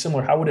something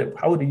similar, how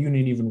would a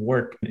union even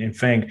work in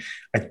Fang?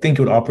 I think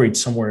it would operate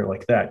somewhere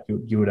like that.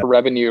 You would have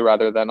revenue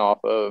rather than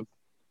off of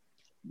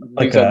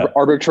like these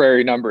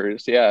arbitrary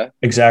numbers. Yeah,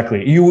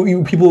 exactly.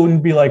 You people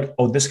wouldn't be like,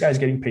 oh, this guy's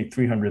getting paid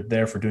 300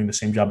 there for doing the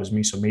same job as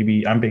me. So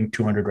maybe I'm being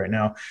 200 right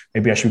now.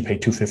 Maybe I should pay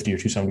 250 or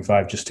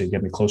 275 just to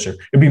get me closer.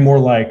 It'd be more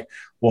like,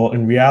 well,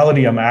 in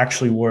reality, I'm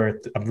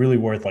really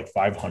worth like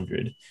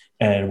 500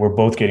 and we're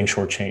both getting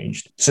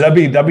shortchanged. So that'd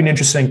be an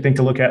interesting thing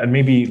to look at. And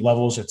maybe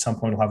levels at some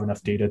point will have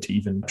enough data to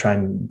even try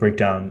and break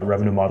down the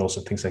revenue models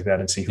and things like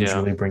that and see who's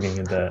really bringing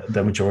in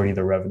the majority of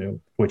the revenue,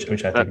 which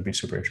I think would be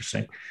super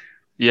interesting.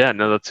 Yeah,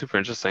 no, that's super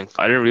interesting.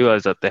 I didn't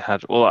realize that they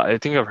had, well, I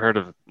think I've heard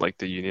of like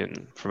the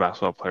union for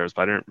basketball players,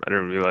 but I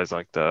didn't realize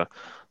like the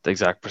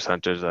exact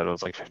percentage that it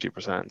was like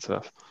 50% and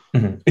stuff.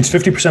 Mm-hmm. It's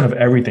 50% of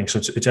everything. So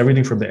it's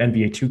everything from the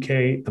NBA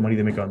 2K, the money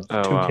they make on the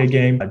Oh, 2K wow.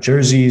 game,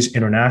 jerseys,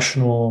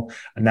 international.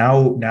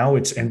 Now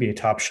it's NBA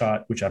Top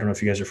Shot, which I don't know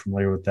if you guys are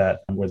familiar with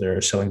that, where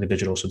they're selling the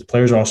digital. So the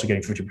players are also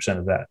getting 50%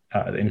 of that,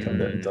 the income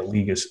that Mm, the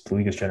league is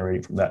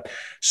generating from that.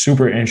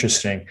 Super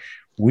interesting.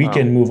 We wow.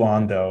 can move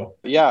on though.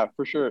 yeah,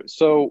 for sure.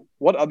 So,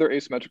 what other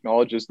asymmetric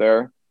knowledge is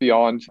there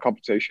beyond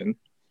compensation,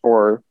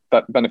 or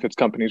that benefits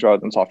companies rather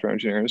than software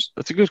engineers?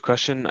 That's a good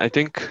question. I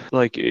think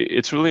like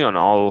it's really on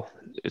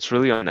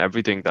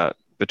everything that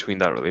between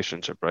that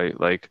relationship, right?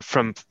 Like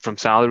from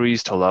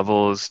salaries to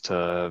levels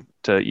to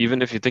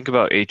even if you think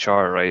about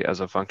HR, right,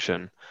 as a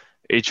function,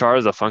 HR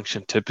as a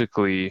function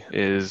typically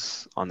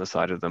is on the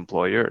side of the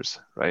employers,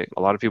 right?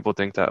 A lot of people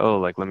think that, oh,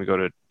 like let me go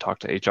to talk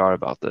to HR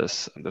about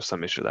this. There's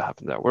some issue that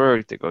happens at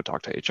work. They go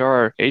talk to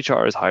HR.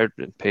 HR is hired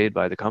and paid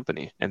by the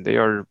company, and they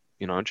are,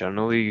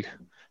 generally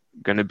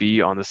going to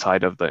be on the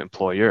side of the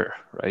employer,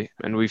 right?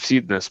 And we've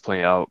seen this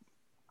play out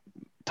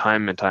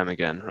time and time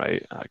again,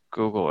 right?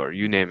 Google or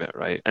you name it,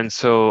 right? And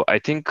so I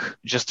think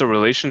just the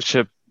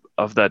relationship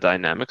of that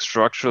dynamic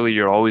structurally,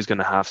 you're always going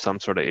to have some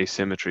sort of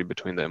asymmetry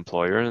between the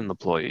employer and the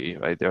employee,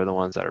 right? They're the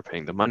ones that are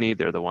paying the money,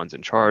 they're the ones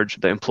in charge.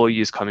 The employee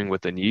is coming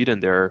with a need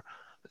and their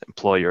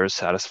employer is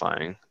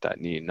satisfying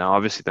that need. Now,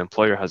 obviously, the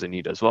employer has a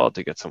need as well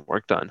to get some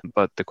work done.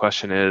 But the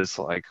question is,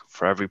 like,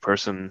 for every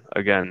person,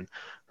 again,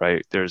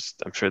 right?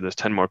 I'm sure there's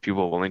 10 more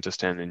people willing to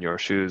stand in your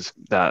shoes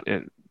that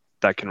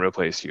can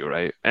replace you,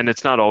 right? And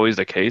it's not always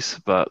the case,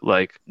 but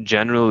like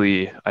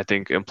generally, I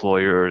think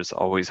employers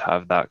always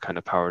have that kind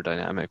of power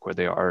dynamic where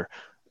they are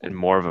in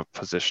more of a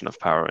position of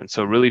power. And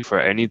so really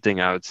for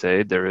anything, I would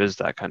say there is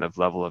that kind of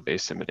level of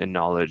asymmetry in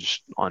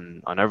knowledge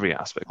on every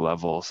aspect,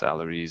 level,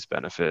 salaries,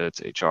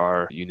 benefits,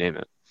 HR, you name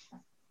it.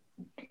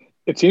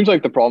 It seems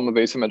like the problem of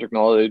asymmetric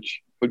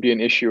knowledge would be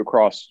an issue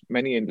across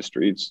many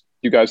industries.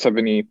 Do you guys have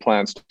any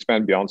plans to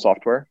expand beyond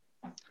software?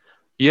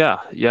 Yeah,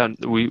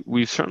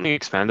 we've certainly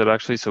expanded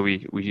actually. So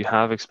we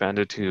have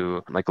expanded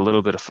to like a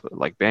little bit of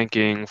like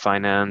banking,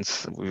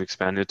 finance. We've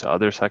expanded to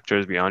other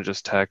sectors beyond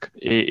just tech.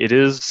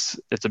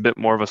 It's a bit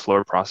more of a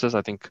slower process.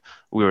 I think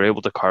we were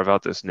able to carve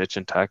out this niche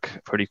in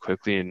tech pretty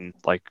quickly and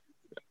like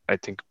I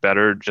think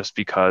better just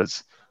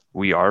because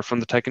we are from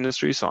the tech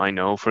industry. So I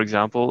know, for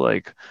example,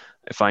 like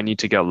if I need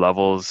to get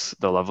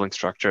the leveling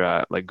structure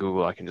at like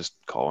Google, I can just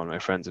call one of my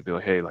friends and be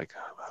like, hey, like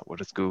what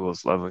does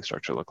Google's leveling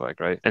structure look like,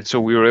 right? And so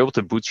we were able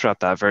to bootstrap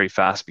that very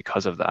fast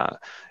because of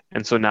that.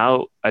 And so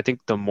now I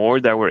think the more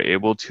that we're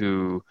able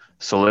to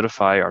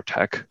solidify our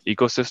tech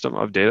ecosystem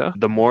of data,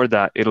 the more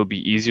that it'll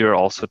be easier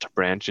also to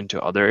branch into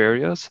other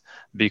areas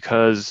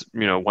because,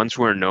 once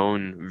we're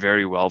known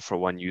very well for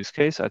one use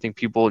case, I think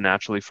people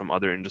naturally from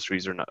other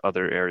industries or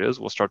other areas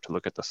will start to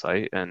look at the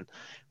site. And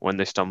when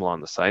they stumble on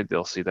the site,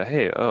 they'll see that,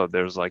 hey, oh,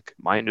 there's like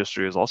my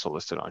industry is also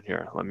listed on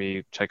here. Let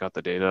me check out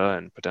the data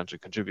and potentially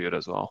contribute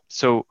as well.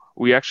 So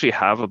we actually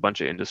have a bunch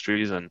of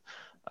industries and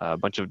a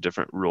bunch of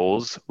different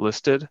roles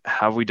listed.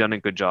 Have we done a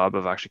good job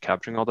of actually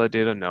capturing all that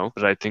data? No.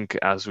 But I think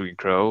as we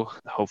grow,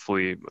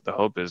 hopefully the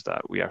hope is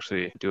that we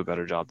actually do a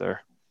better job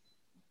there.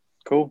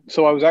 Cool.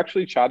 So I was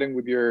actually chatting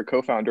with your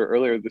co-founder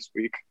earlier this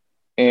week.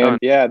 Oh, And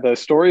yeah, the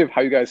story of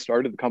how you guys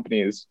started the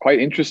company is quite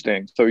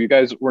interesting. So you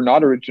guys were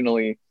not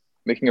originally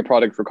making a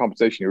product for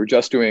compensation. You were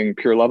just doing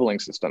pure leveling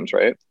systems,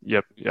 right?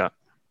 yep. Yeah.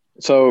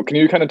 So can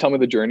you kind of tell me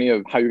the journey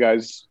of how you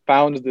guys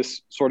found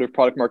this sort of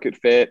product market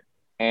fit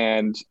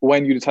and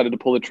when you decided to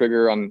pull the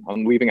trigger on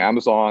leaving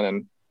Amazon?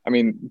 And I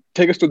mean,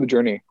 take us through the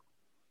journey.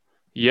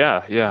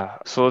 Yeah, yeah.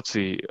 So let's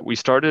see. We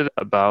started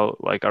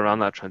about like around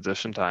that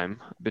transition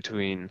time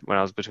between when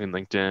I was between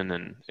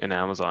LinkedIn and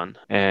Amazon.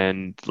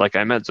 And like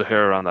I met Zaheer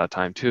around that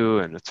time too.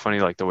 And it's funny,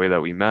 like the way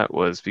that we met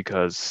was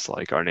because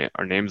like our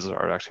names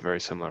are actually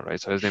very similar,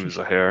 right? So his name is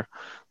Zaheer.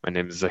 My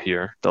name is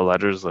Zaheer. The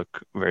letters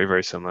look very,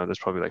 very similar. There's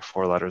probably like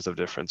 4 letters of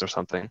difference or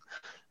something.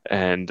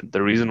 And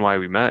the reason why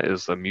we met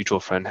is a mutual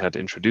friend had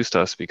introduced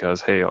us because,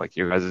 hey, like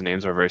you guys'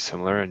 names are very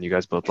similar and you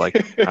guys both like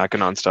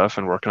hacking on stuff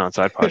and working on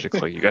side projects.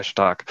 Like you guys should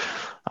talk.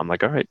 I'm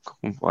like, all right,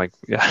 cool. Like,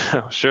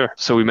 yeah, sure.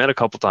 So we met a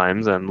couple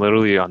times and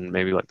literally on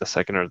maybe like the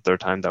second or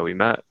third time that we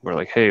met, we're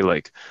like, hey,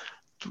 like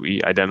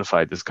we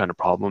identified this kind of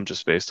problem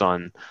just based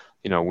on,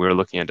 we were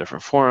looking at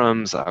different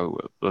forums. I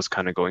was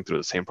kind of going through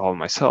the same problem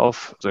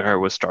myself. Zohar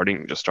was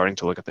starting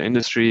to look at the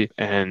industry,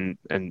 and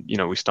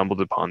we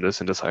stumbled upon this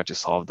and decided to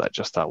solve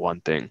just that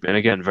one thing. And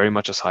again, very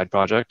much a side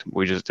project.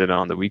 We just did it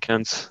on the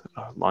weekends,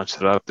 launched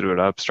it up, threw it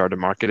up, started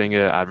marketing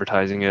it,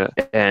 advertising it,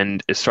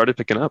 and it started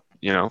picking up.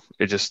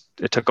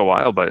 It took a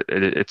while, but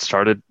it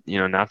started,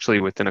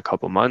 naturally within a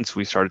couple months,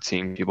 we started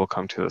seeing people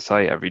come to the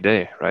site every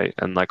day, right?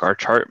 And like our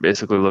chart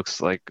basically looks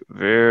like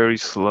very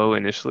slow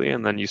initially,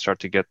 and then you start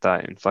to get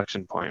that inflection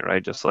point,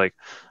 right? Just like,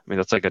 I mean,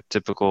 that's like a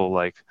typical,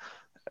 like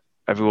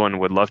everyone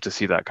would love to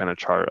see that kind of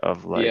chart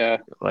of Yeah,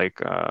 what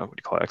do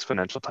you call it,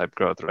 exponential type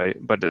growth, right?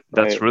 But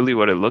that's right. really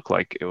what it looked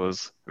like. It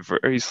was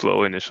very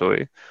slow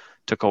initially,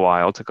 took a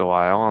while,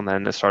 and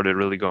then it started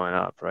really going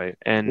up, right?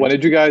 When And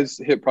did you guys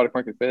hit product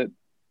market fit?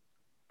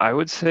 I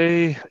would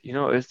say,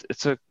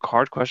 it's a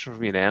hard question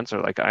for me to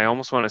answer. Like I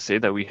almost want to say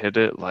that we hit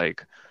it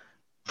like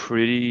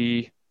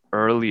pretty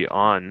early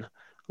on.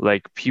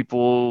 Like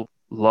people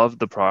loved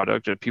the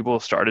product and people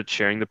started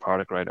sharing the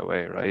product right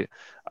away, right?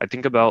 I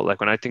think about like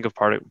when I think of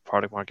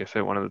product market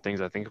fit, one of the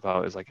things I think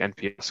about is like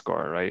NPS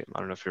score, right? I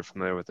don't know if you're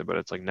familiar with it, but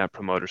it's like net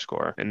promoter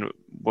score. And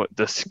what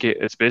the scale,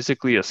 it's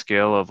basically a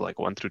scale of like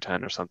 1 through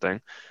 10 or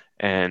something.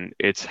 And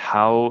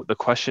the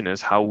question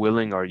is, how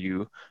willing are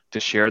you to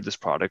share this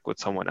product with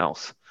someone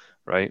else,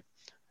 right?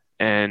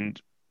 And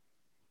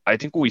I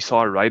think we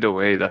saw right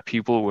away that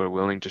people were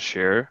willing to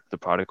share the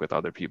product with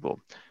other people.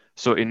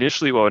 So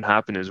initially, what would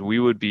happen is we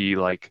would be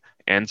like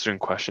answering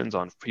questions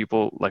on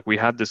people. Like we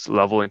had this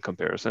level in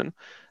comparison,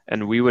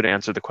 and we would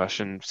answer the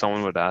question.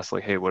 Someone would ask,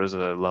 like, "Hey, what is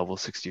a level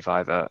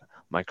 65 at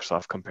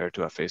Microsoft compared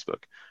to at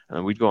Facebook?" And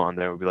then we'd go on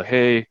there. We'd be like,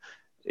 "Hey,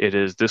 it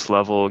is this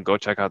level. Go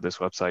check out this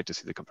website to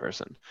see the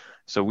comparison."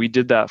 So we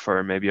did that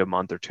for maybe a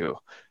month or two.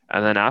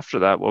 And then after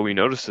that, what we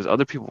noticed is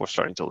other people were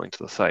starting to link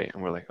to the site,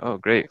 and we're like, "Oh,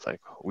 great! Like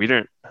we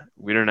didn't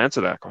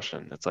answer that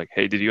question." It's like,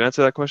 "Hey, did you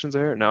answer that question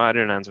there?" No, I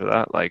didn't answer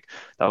that. Like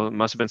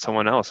must have been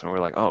someone else. And we're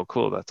like, "Oh,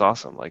 cool, that's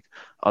awesome." Like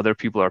other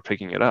people are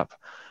picking it up,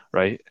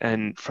 right?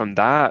 And from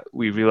that,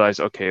 we realized,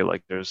 okay,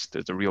 like there's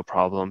a real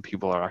problem.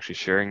 People are actually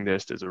sharing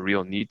this. There's a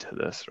real need to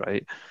this,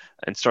 right?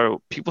 And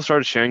people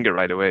started sharing it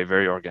right away,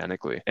 very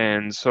organically.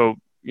 And so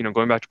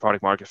going back to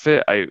product market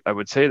fit, I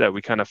would say that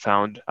we kind of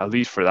found, at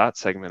least for that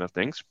segment of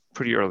things,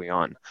 pretty early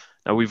on.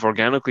 Now we've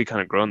organically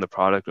kind of grown the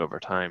product over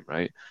time,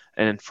 right?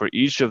 And for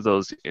each of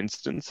those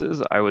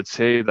instances, I would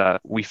say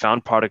that we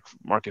found product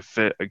market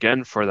fit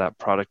again for that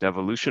product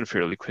evolution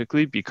fairly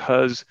quickly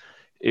because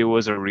it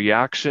was a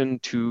reaction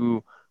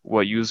to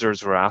what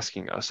users were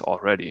asking us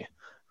already,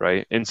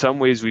 right? In some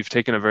ways, we've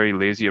taken a very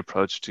lazy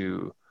approach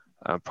to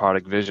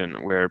product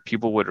vision where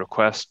people would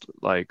request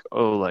like,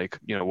 oh, like,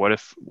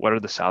 what are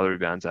the salary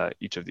bands at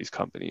each of these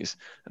companies?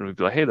 And we'd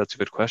be like, hey, that's a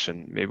good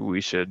question. Maybe we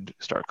should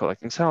start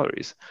collecting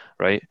salaries,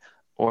 right?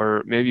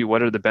 Or maybe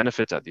what are the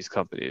benefits at these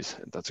companies?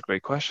 That's a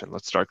great question.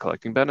 Let's start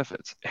collecting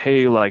benefits.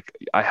 Hey, like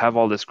I have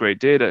all this great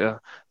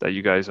data that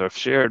you guys have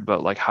shared,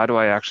 but like how do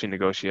I actually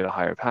negotiate a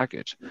higher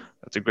package?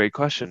 That's a great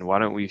question. Why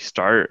don't we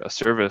start a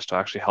service to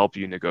actually help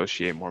you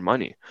negotiate more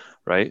money,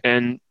 right?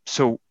 And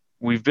so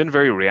we've been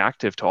very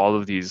reactive to all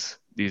of these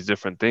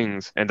different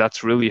things, and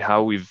that's really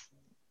how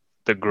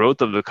the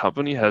growth of the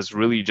company has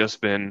really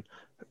just been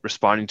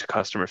responding to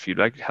customer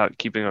feedback,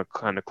 keeping a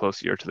kind of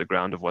close ear to the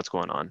ground of what's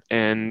going on.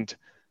 And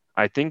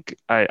I think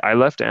I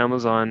left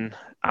Amazon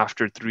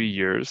after 3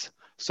 years.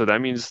 So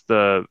that means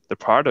the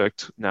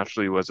product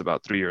naturally was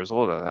about 3 years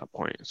old at that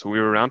point. So we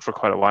were around for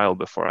quite a while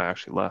before I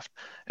actually left.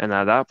 And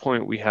at that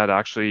point, we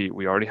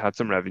already had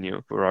some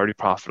revenue. We were already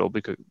profitable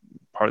because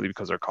partly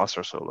because our costs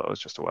are so low. It's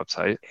just a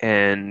website,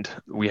 and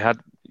we had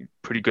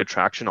pretty good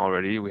traction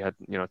already. We had,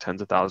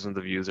 tens of thousands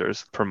of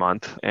users per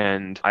month.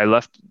 And I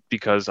left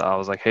because I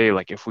was like, hey,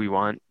 like if we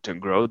want to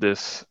grow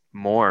this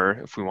more,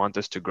 if we want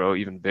this to grow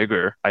even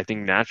bigger, I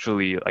think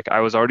naturally, like I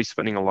was already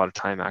spending a lot of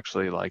time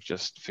actually like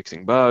just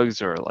fixing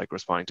bugs or like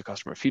responding to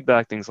customer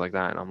feedback, things like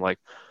that. And I'm like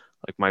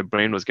my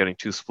brain was getting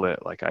too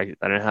split. Like I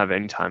didn't have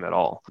any time at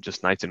all.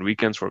 Just nights and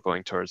weekends were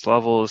going towards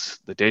levels.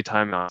 The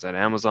daytime I was at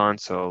Amazon.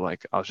 So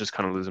like I was just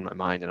kind of losing my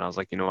mind. And I was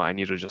like, you know what, I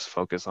need to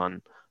focus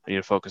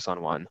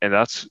on one. And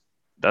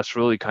that's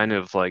really kind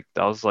of like,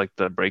 that was like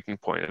the breaking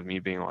point of me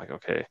being like,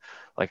 okay,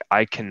 like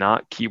I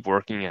cannot keep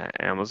working at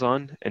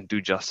Amazon and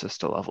do justice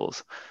to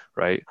levels,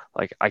 right?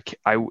 Like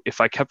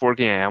if I kept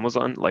working at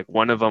Amazon, like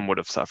one of them would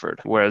have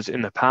suffered. Whereas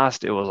in the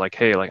past, it was like,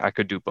 hey, like I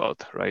could do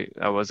both, right?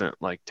 I wasn't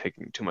like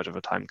taking too much of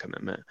a time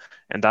commitment.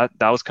 And that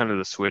was kind of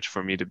the switch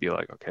for me to be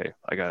like, okay,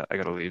 I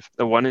gotta leave.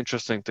 The one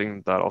interesting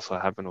thing that also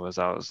happened was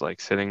I was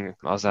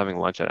having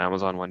lunch at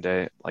Amazon one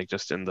day, like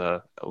just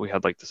we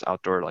had like this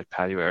outdoor like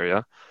patio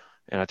area.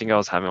 And I think I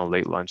was having a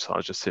late lunch, so I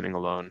was just sitting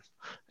alone.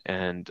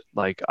 And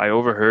like I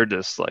overheard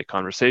this like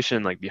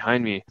conversation like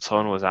behind me.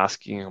 Someone was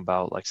asking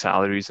about like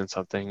salaries and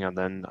something, and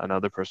then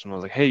another person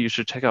was like, "Hey, you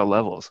should check out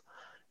Levels."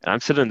 And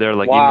I'm sitting there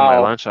like eating my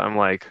Wow. lunch. I'm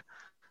like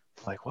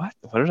what?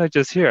 What did I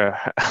just hear?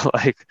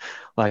 like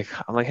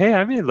I'm like, "Hey,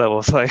 I made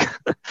Levels." Like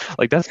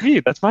like that's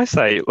me. That's my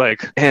site.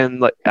 Like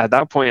and like at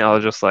that point I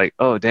was just like,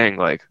 "Oh, dang,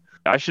 like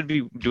I should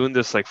be doing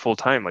this like full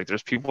time." Like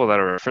there's people that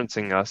are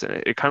referencing us, and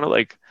it kind of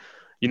like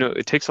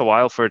it takes a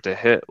while for it to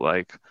hit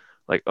like,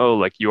 oh,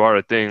 like you are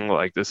a thing,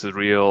 like this is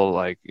real,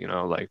 like,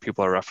 like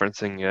people are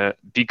referencing it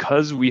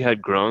because we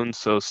had grown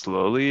so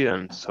slowly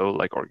and so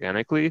like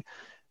organically.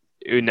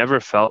 It never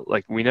felt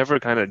like we never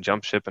kind of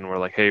jumped ship and we're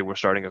like, hey, we're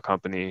starting a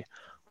company,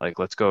 like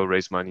let's go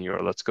raise money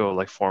or let's go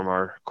like form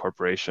our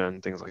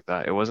corporation, things like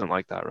that. It wasn't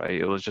like that,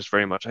 right? It was just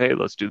very much, hey,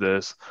 let's do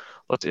this,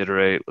 let's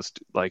iterate,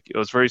 like it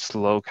was very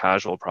slow,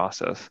 casual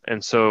process.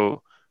 And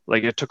so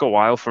like it took a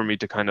while for me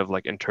to kind of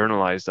like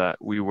internalize that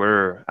we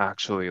were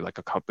actually like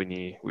a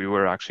company, we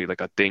were actually like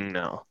a thing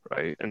now,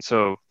 right? And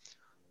so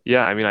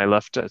yeah, I mean, I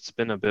left. It's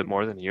been a bit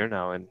more than a year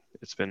now, and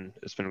it's been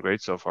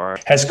great so far.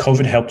 Has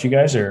COVID helped you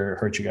guys or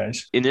hurt you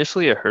guys?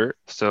 Initially, it hurt.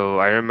 So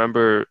I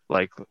remember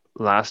like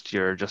last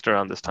year, just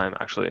around this time,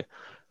 actually,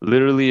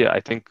 literally, I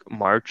think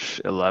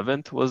March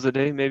 11th was the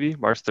day, maybe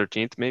March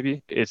 13th,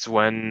 maybe. It's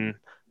when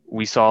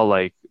we saw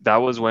like that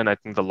was when I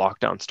think the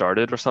lockdown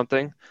started or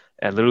something,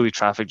 and literally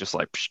traffic just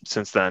like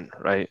since then,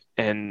 right?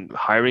 And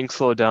hiring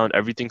slowed down,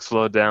 everything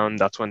slowed down.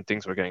 That's when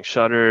things were getting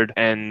shuttered,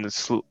 and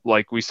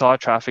like we saw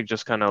traffic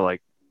just kind of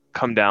like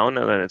come down,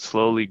 and then it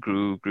slowly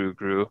grew,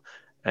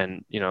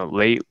 and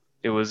late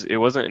it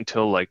wasn't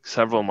until like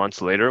several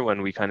months later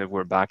when we kind of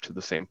were back to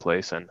the same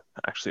place and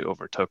actually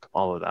overtook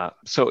all of that.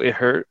 So it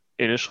hurt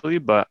initially,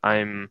 but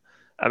I'm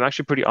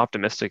actually pretty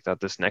optimistic that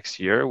this next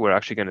year we're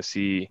actually going to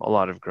see a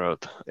lot of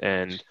growth.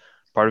 And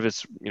part of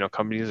it's,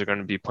 companies are going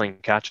to be playing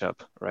catch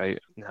up right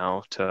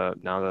now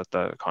that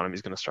the economy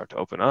is going to start to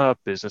open up,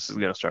 business is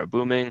going to start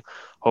booming,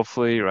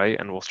 hopefully, right?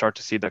 And we'll start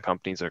to see the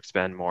companies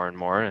expand more and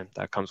more, and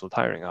that comes with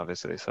hiring,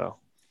 obviously. So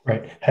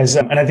Right.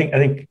 And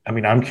I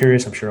mean, I'm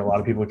curious. I'm sure a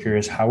lot of people are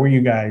curious. How are you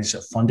guys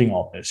funding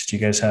all this? Do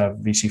you guys have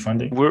VC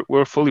funding?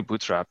 we're fully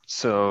bootstrapped.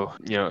 So,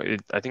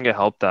 I think it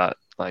helped that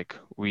like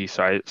we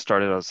started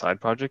as a side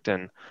project,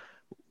 and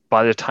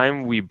by the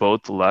time we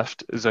both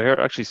left, Zaheer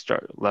actually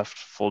left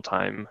full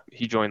time.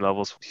 He joined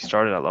Levels. He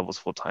started at Levels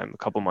full time a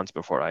couple months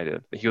before I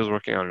did. He was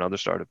working on another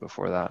startup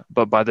before that.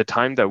 But by the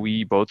time that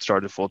we both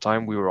started full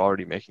time, we were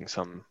already making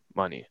some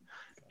money,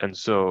 and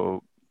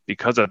so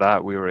because of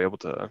that, we were able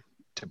to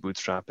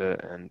bootstrap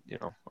it, and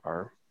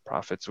our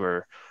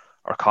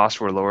costs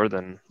were lower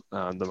than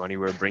the money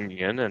we were bringing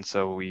in, and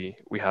so we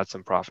had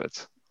some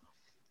profits.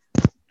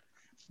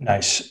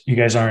 Nice. You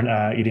guys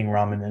aren't eating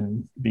ramen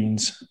and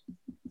beans,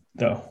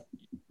 though.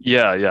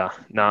 Yeah.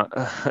 Not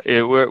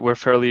we're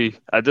fairly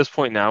at this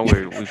point now.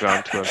 We've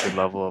gone to a good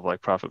level of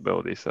like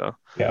profitability. So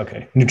Yeah.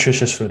 Okay.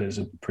 Nutritious food is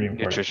pretty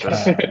important.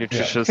 Yeah.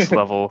 nutritious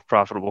level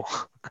profitable.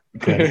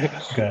 Good.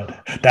 Good.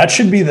 That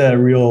should be the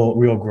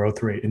real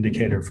growth rate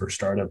indicator for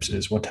startups.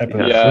 Is what type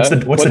of Yeah, what's Yeah.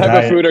 what's What the type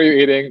of diet? food are you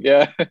eating?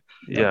 Yeah.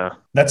 yeah,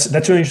 That's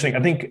really interesting.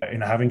 I think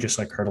having just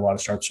like heard a lot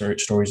of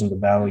stories in the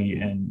valley,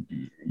 and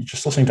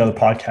just listening to other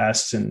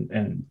podcasts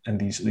and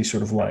these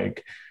sort of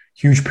like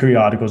huge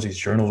periodicals, these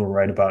journals will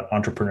write about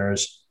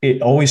entrepreneurs.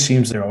 It always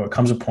seems there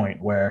comes a point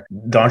where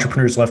the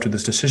entrepreneur is left with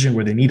this decision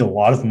where they need a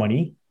lot of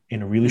money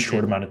in a really hmm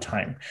short amount of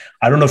time.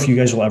 I don't know if you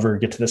guys will ever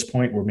get to this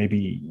point where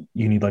maybe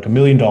you need like $1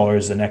 million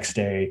the next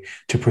day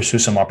to pursue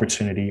some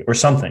opportunity or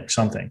something.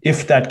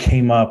 If that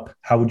came up,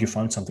 how would you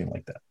fund something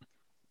like that?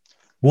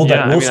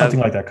 yeah. I Will mean, something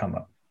like that come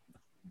up?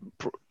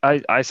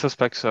 I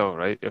suspect so,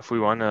 right? If we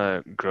want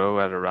to grow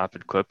at a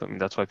rapid clip, I mean,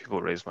 that's why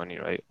people raise money,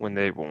 right? When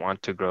they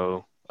want to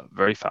grow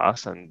very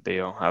fast and they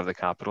don't have the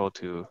capital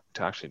to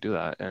actually do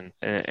that. And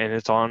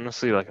it's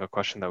honestly like a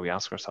question that we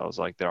ask ourselves.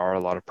 Like there are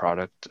a lot of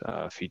product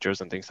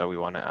features and things that we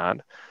want to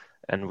add,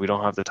 and we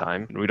don't have the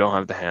time, we don't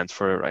have the hands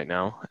for it right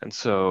now. And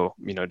so,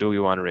 do we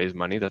want to raise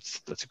money?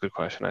 That's a good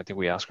question. I think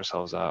we ask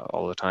ourselves that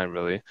all the time,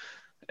 really.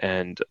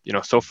 And,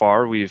 so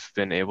far we've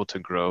been able to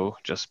grow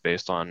just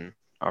based on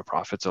our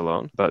profits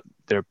alone, but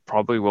there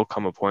probably will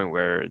come a point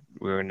where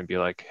we're going to be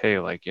like, hey,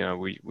 like,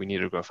 we need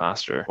to grow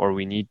faster, or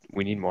we need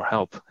more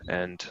help.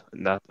 And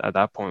that at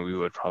that point we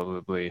would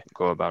probably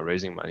go about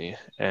raising money.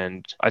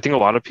 And I think a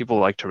lot of people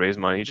like to raise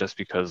money just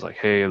because like,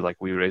 hey, like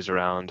we raise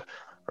around,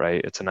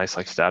 right? It's a nice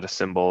like status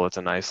symbol. It's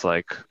a nice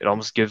like it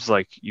almost gives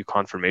like you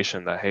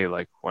confirmation that hey,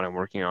 like what I'm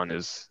working on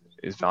is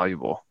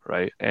valuable,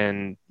 right?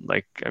 And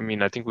like, I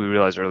mean, I think we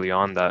realized early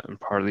on that, and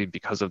partly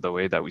because of the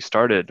way that we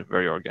started,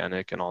 very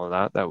organic and all of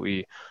that, that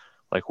we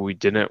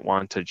didn't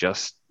want to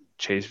just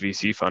chase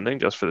VC funding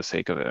just for the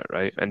sake of it,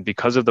 right? And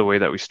because of the way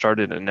that we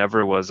started, it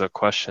never was a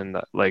question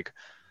that like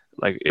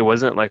it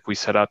wasn't like we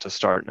set out to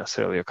start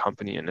necessarily a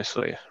company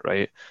initially,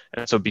 right?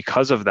 And so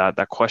because of that,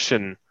 that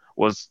question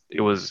was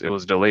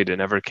delayed. It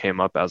never came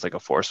up as like a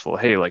forceful,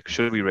 hey, like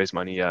should we raise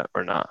money yet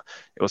or not?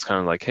 It was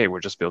kind of like, hey, we're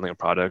just building a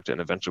product, and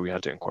eventually we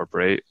had to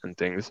incorporate and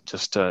things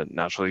just to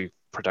naturally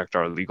protect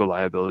our legal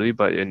liability.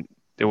 But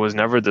there was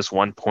never this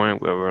one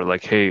point where we're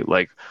like, hey,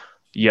 like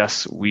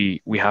yes,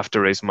 we have to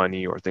raise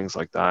money or things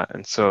like that.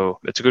 And so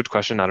it's a good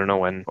question. I don't know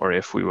when or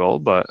if we will,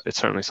 but it's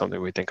certainly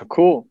something we think about.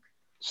 Cool.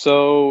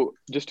 So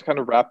just to kind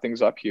of wrap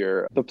things up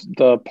here,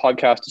 the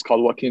podcast is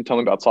called What Can You Tell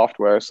Me About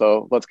Software?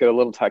 So let's get a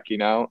little techie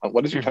now.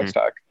 What is your tech Mhm.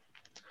 stack?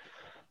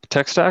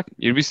 Tech stack,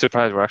 you'd be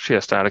surprised. We're actually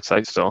a static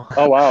site still.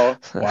 Oh, wow.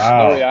 No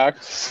Wow.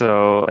 React.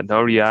 So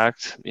no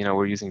React,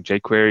 we're using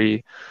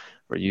jQuery,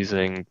 we're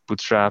using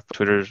Bootstrap,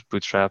 Twitter's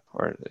Bootstrap,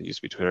 or it used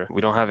to be Twitter.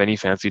 We don't have any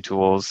fancy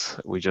tools.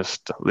 We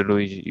just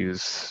literally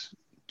use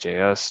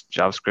JS,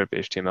 JavaScript,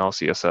 HTML,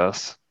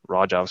 CSS,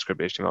 raw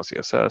JavaScript, HTML,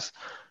 CSS,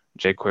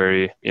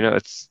 jQuery.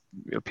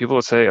 People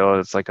would say, oh,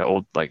 it's like an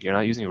old, like you're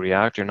not using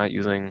React, you're not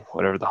using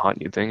whatever the hot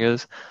new thing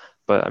is.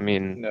 But I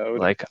mean, Node.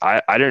 like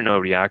I didn't know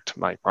React.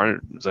 My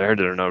partner Zaheer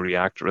didn't know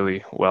React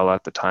really well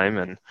at the time,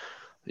 and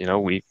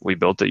we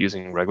built it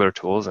using regular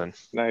tools, and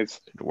Nice.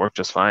 it worked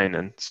just fine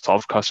and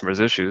solved customers'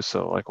 issues.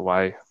 So like,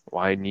 why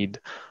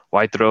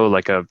throw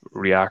like a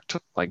React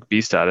like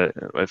beast at it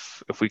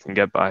if we can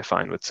get by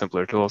fine with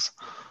simpler tools?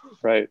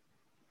 Right.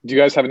 Do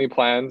you guys have any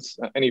plans,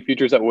 any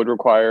features that would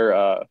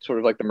require sort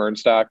of like the merge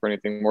stack or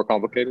anything more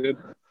complicated?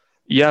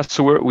 Yeah,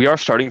 so we are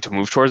starting to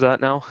move towards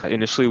that now.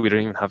 Initially, we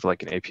didn't even have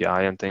like an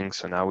API and things,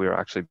 so now we are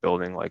actually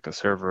building like a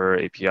server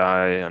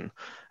API, and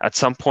at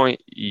some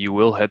point you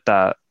will hit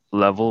that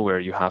level where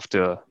you have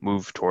to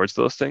move towards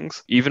those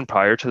things. Even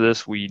prior to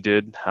this, we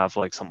did have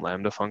like some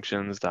Lambda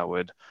functions that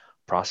would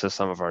process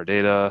some of our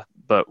data,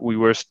 but we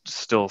were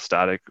still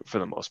static for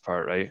the most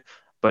part, right?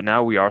 But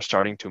now we are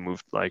starting to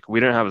move, like we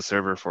didn't have a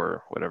server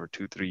for whatever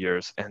 2 3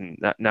 years, and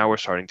now we're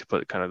starting to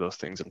put kind of those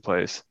things in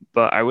place.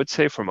 But I would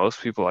say for most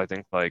people, I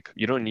think like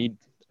you don't need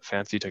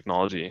fancy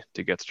technology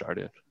to get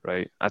started,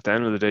 right? At the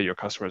end of the day, your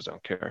customers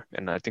don't care,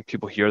 and I think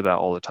people hear that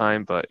all the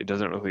time, but it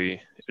doesn't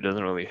really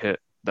hit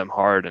them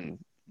hard. And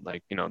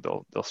like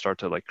they'll start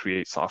to like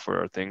create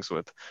software or things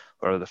with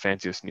whatever the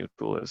fanciest new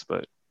tool is,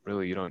 but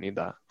really you don't need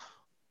that.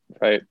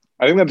 Right.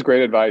 I think that's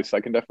great advice. I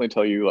can definitely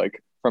tell you,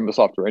 like, from the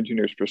software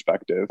engineer's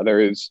perspective, there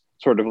is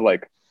sort of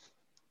like,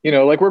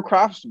 like we're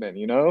craftsmen,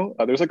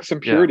 there's like some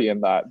Yeah. purity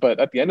in that. But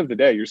at the end of the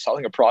day, you're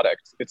selling a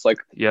product. It's like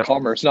Yep.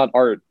 commerce, not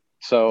art.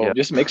 So Yeah.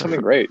 just make something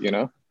great.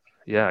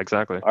 Yeah,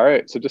 exactly. All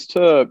right. So just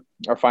to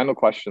our final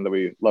question that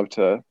we love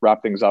to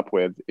wrap things up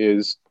with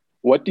is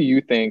what do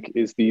you think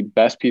is the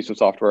best piece of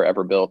software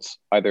ever built,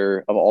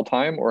 either of all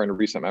time or in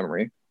recent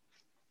memory?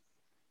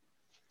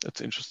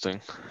 That's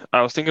interesting.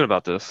 I was thinking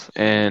about this,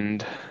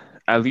 and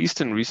at least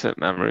in recent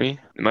memory,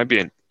 it might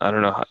be I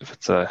don't know if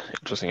it's a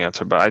interesting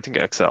answer, but I think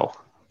Excel,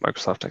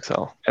 Microsoft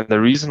Excel. And the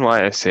reason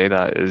why I say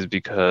that is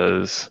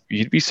because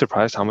you'd be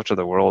surprised how much of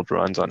the world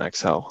runs on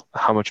Excel,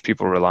 how much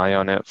people rely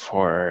on it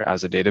for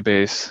as a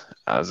database,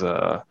 as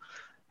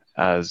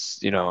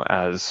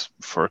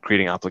for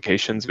creating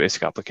applications,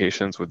 basic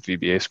applications with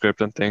VBA script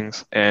and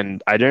things.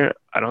 And I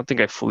don't think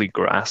I fully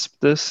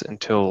grasped this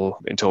until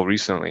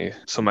recently.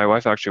 So my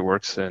wife actually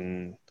works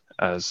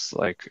as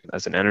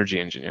an energy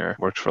engineer,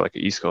 works for like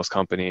an East Coast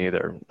company.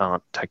 They're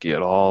not techie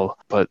at all,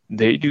 but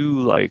they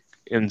do like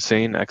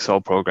insane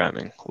Excel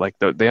programming. Like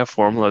they have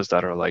formulas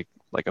that are like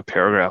a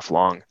paragraph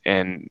long,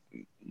 and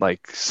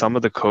like some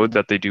of the code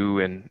that they do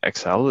in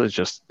Excel is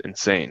just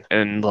insane.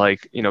 And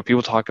like,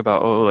 people talk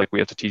about, oh, like we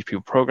have to teach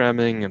people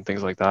programming and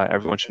things like that.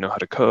 Everyone should know how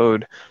to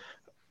code.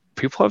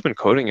 People have been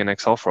coding in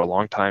Excel for a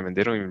long time and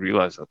they don't even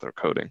realize that they're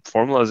coding.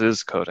 Formulas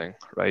is coding,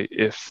 right?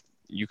 If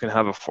you can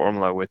have a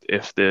formula with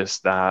if this,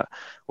 that,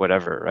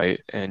 whatever,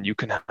 right? And you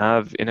can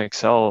have in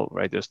Excel,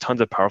 right? There's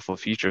tons of powerful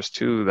features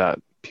too that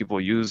people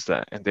use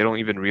that and they don't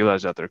even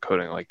realize that they're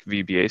coding like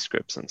VBA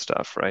scripts and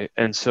stuff, right?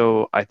 And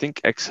so I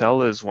think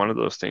Excel is one of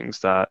those things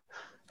that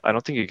I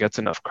don't think it gets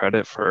enough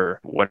credit for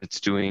what it's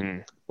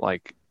doing,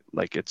 like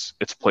its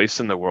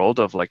place in the world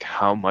of like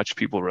how much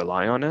people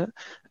rely on it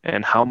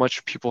and how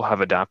much people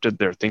have adapted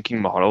their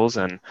thinking models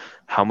and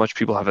how much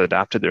people have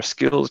adapted their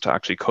skills to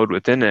actually code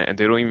within it, and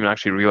they don't even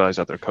actually realize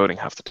that they're coding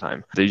half the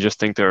time. They just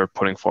think they're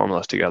putting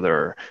formulas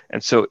together.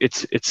 And so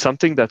it's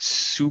something that's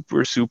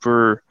super,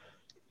 super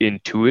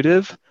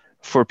intuitive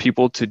for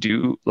people to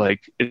do.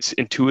 Like it's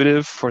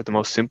intuitive for the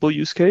most simple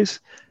use case,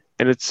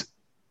 and it's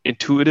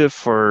intuitive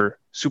for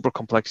super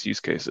complex use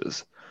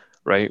cases,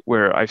 right?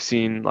 Where I've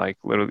seen like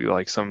literally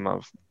like some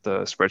of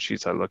the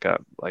spreadsheets I look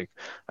at, like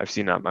I've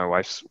seen at my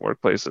wife's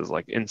workplace is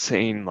like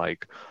insane,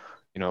 like,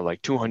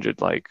 like 200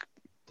 like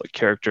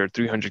character,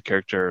 300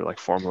 character like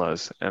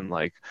formulas and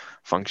like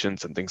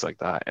functions and things like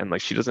that. And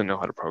like she doesn't know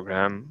how to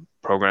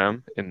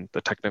program in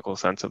the technical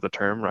sense of the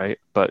term, right?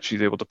 But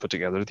she's able to put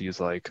together these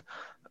like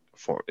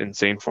for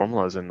insane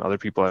formulas, and other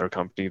people at our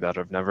company that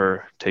have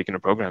never taken a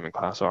programming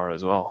class are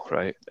as well,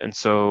 right? And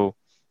so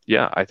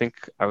yeah, I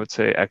think I would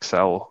say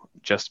Excel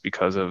just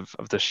because of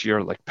the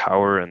sheer like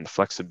power and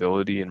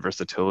flexibility and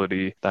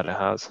versatility that it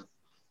has.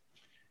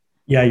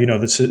 Yeah,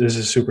 this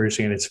is super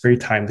interesting, and it's very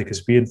timely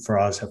because me and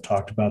Faraz have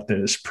talked about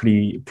this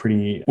pretty.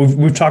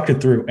 We've talked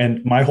it through,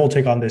 and my whole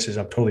take on this is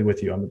I'm totally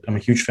with you. I'm a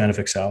huge fan of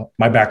Excel.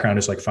 My background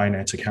is like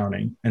finance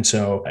accounting, and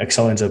so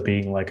Excel ends up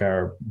being like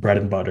our bread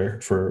and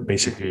butter for Mm-hmm.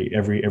 basically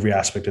every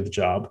aspect of the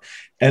job.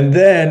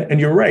 And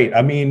you're right.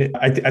 I mean,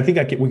 I think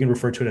we can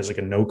refer to it as like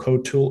a no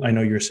code tool. I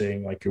know you're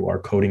saying like you are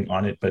coding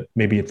on it, but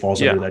maybe it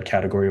falls under Yeah. that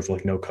category of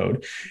like no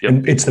code. Yep.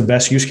 And it's the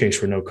best use case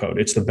for no code.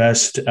 It's the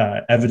best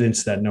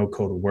evidence that no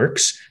code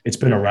works. It's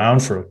been Mm-hmm. around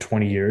for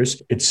 20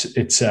 years. It's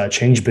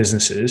changed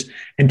businesses.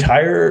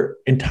 Entire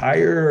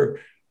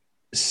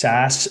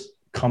SaaS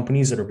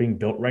companies that are being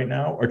built right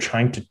now are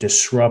trying to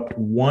disrupt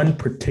one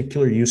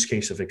particular use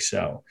case of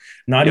Excel.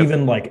 Not Yep.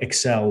 even like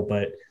Excel,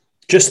 but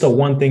just the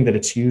one thing that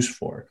it's used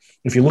for.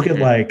 If you look at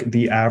Mm-hmm. like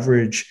the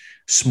average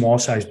small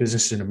size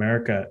businesses in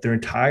America, their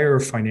entire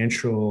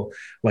financial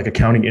like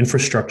accounting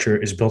infrastructure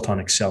is built on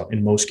Excel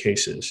in most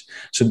cases.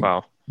 So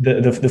Wow.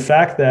 the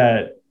fact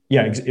that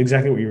yeah,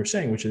 exactly what you were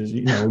saying, which is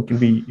it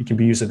can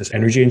be used at this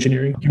energy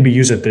engineering, it can be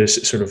used at this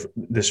sort of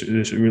this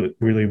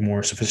really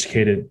more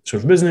sophisticated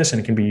sort of business, and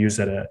it can be used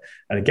at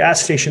a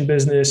gas station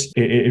business.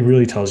 It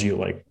really tells you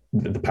like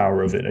the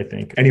power of it. I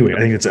think. Anyway,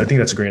 Yep. I think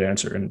that's a great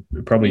answer, and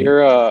probably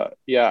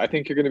Yeah, I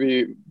think you're going to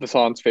be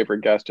Vasan's favorite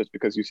guest just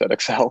because you said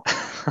Excel.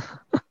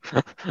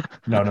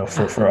 no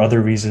for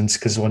other reasons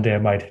because one day I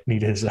might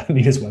need his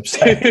need his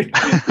website.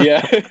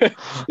 Yeah.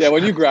 Yeah,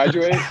 when you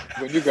graduate,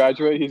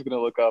 he's going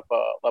to look up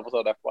levels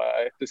on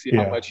FYI to see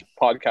how Yeah. much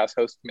podcast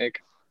hosts make.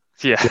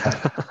 Yeah.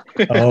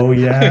 Oh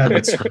yeah,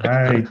 that's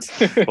right.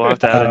 We'll have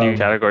to add a new Um,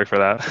 category for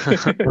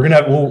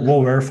that.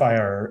 we'll verify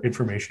our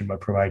information by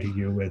providing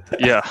you with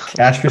Yeah.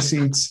 cash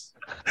receipts.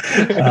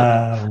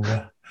 Um,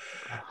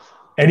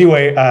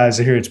 anyway,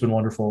 Zaheer, it's been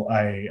wonderful.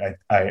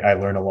 I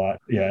learned a lot.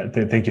 Yeah,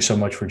 thank you so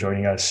much for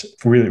joining us.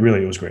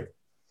 Really, it was great.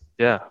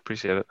 Yeah.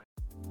 Appreciate it.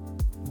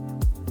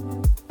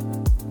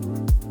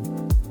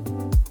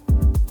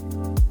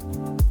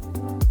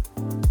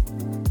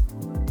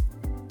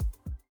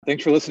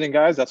 Thanks for listening,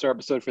 guys. That's our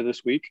episode for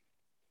this week.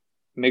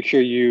 Make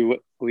sure you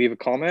leave a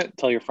comment,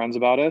 tell your friends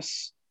about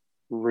us,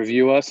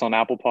 review us on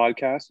Apple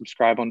Podcasts,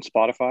 subscribe on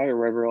Spotify or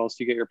wherever else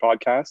you get your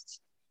podcasts,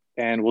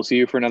 and we'll see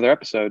you for another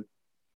episode.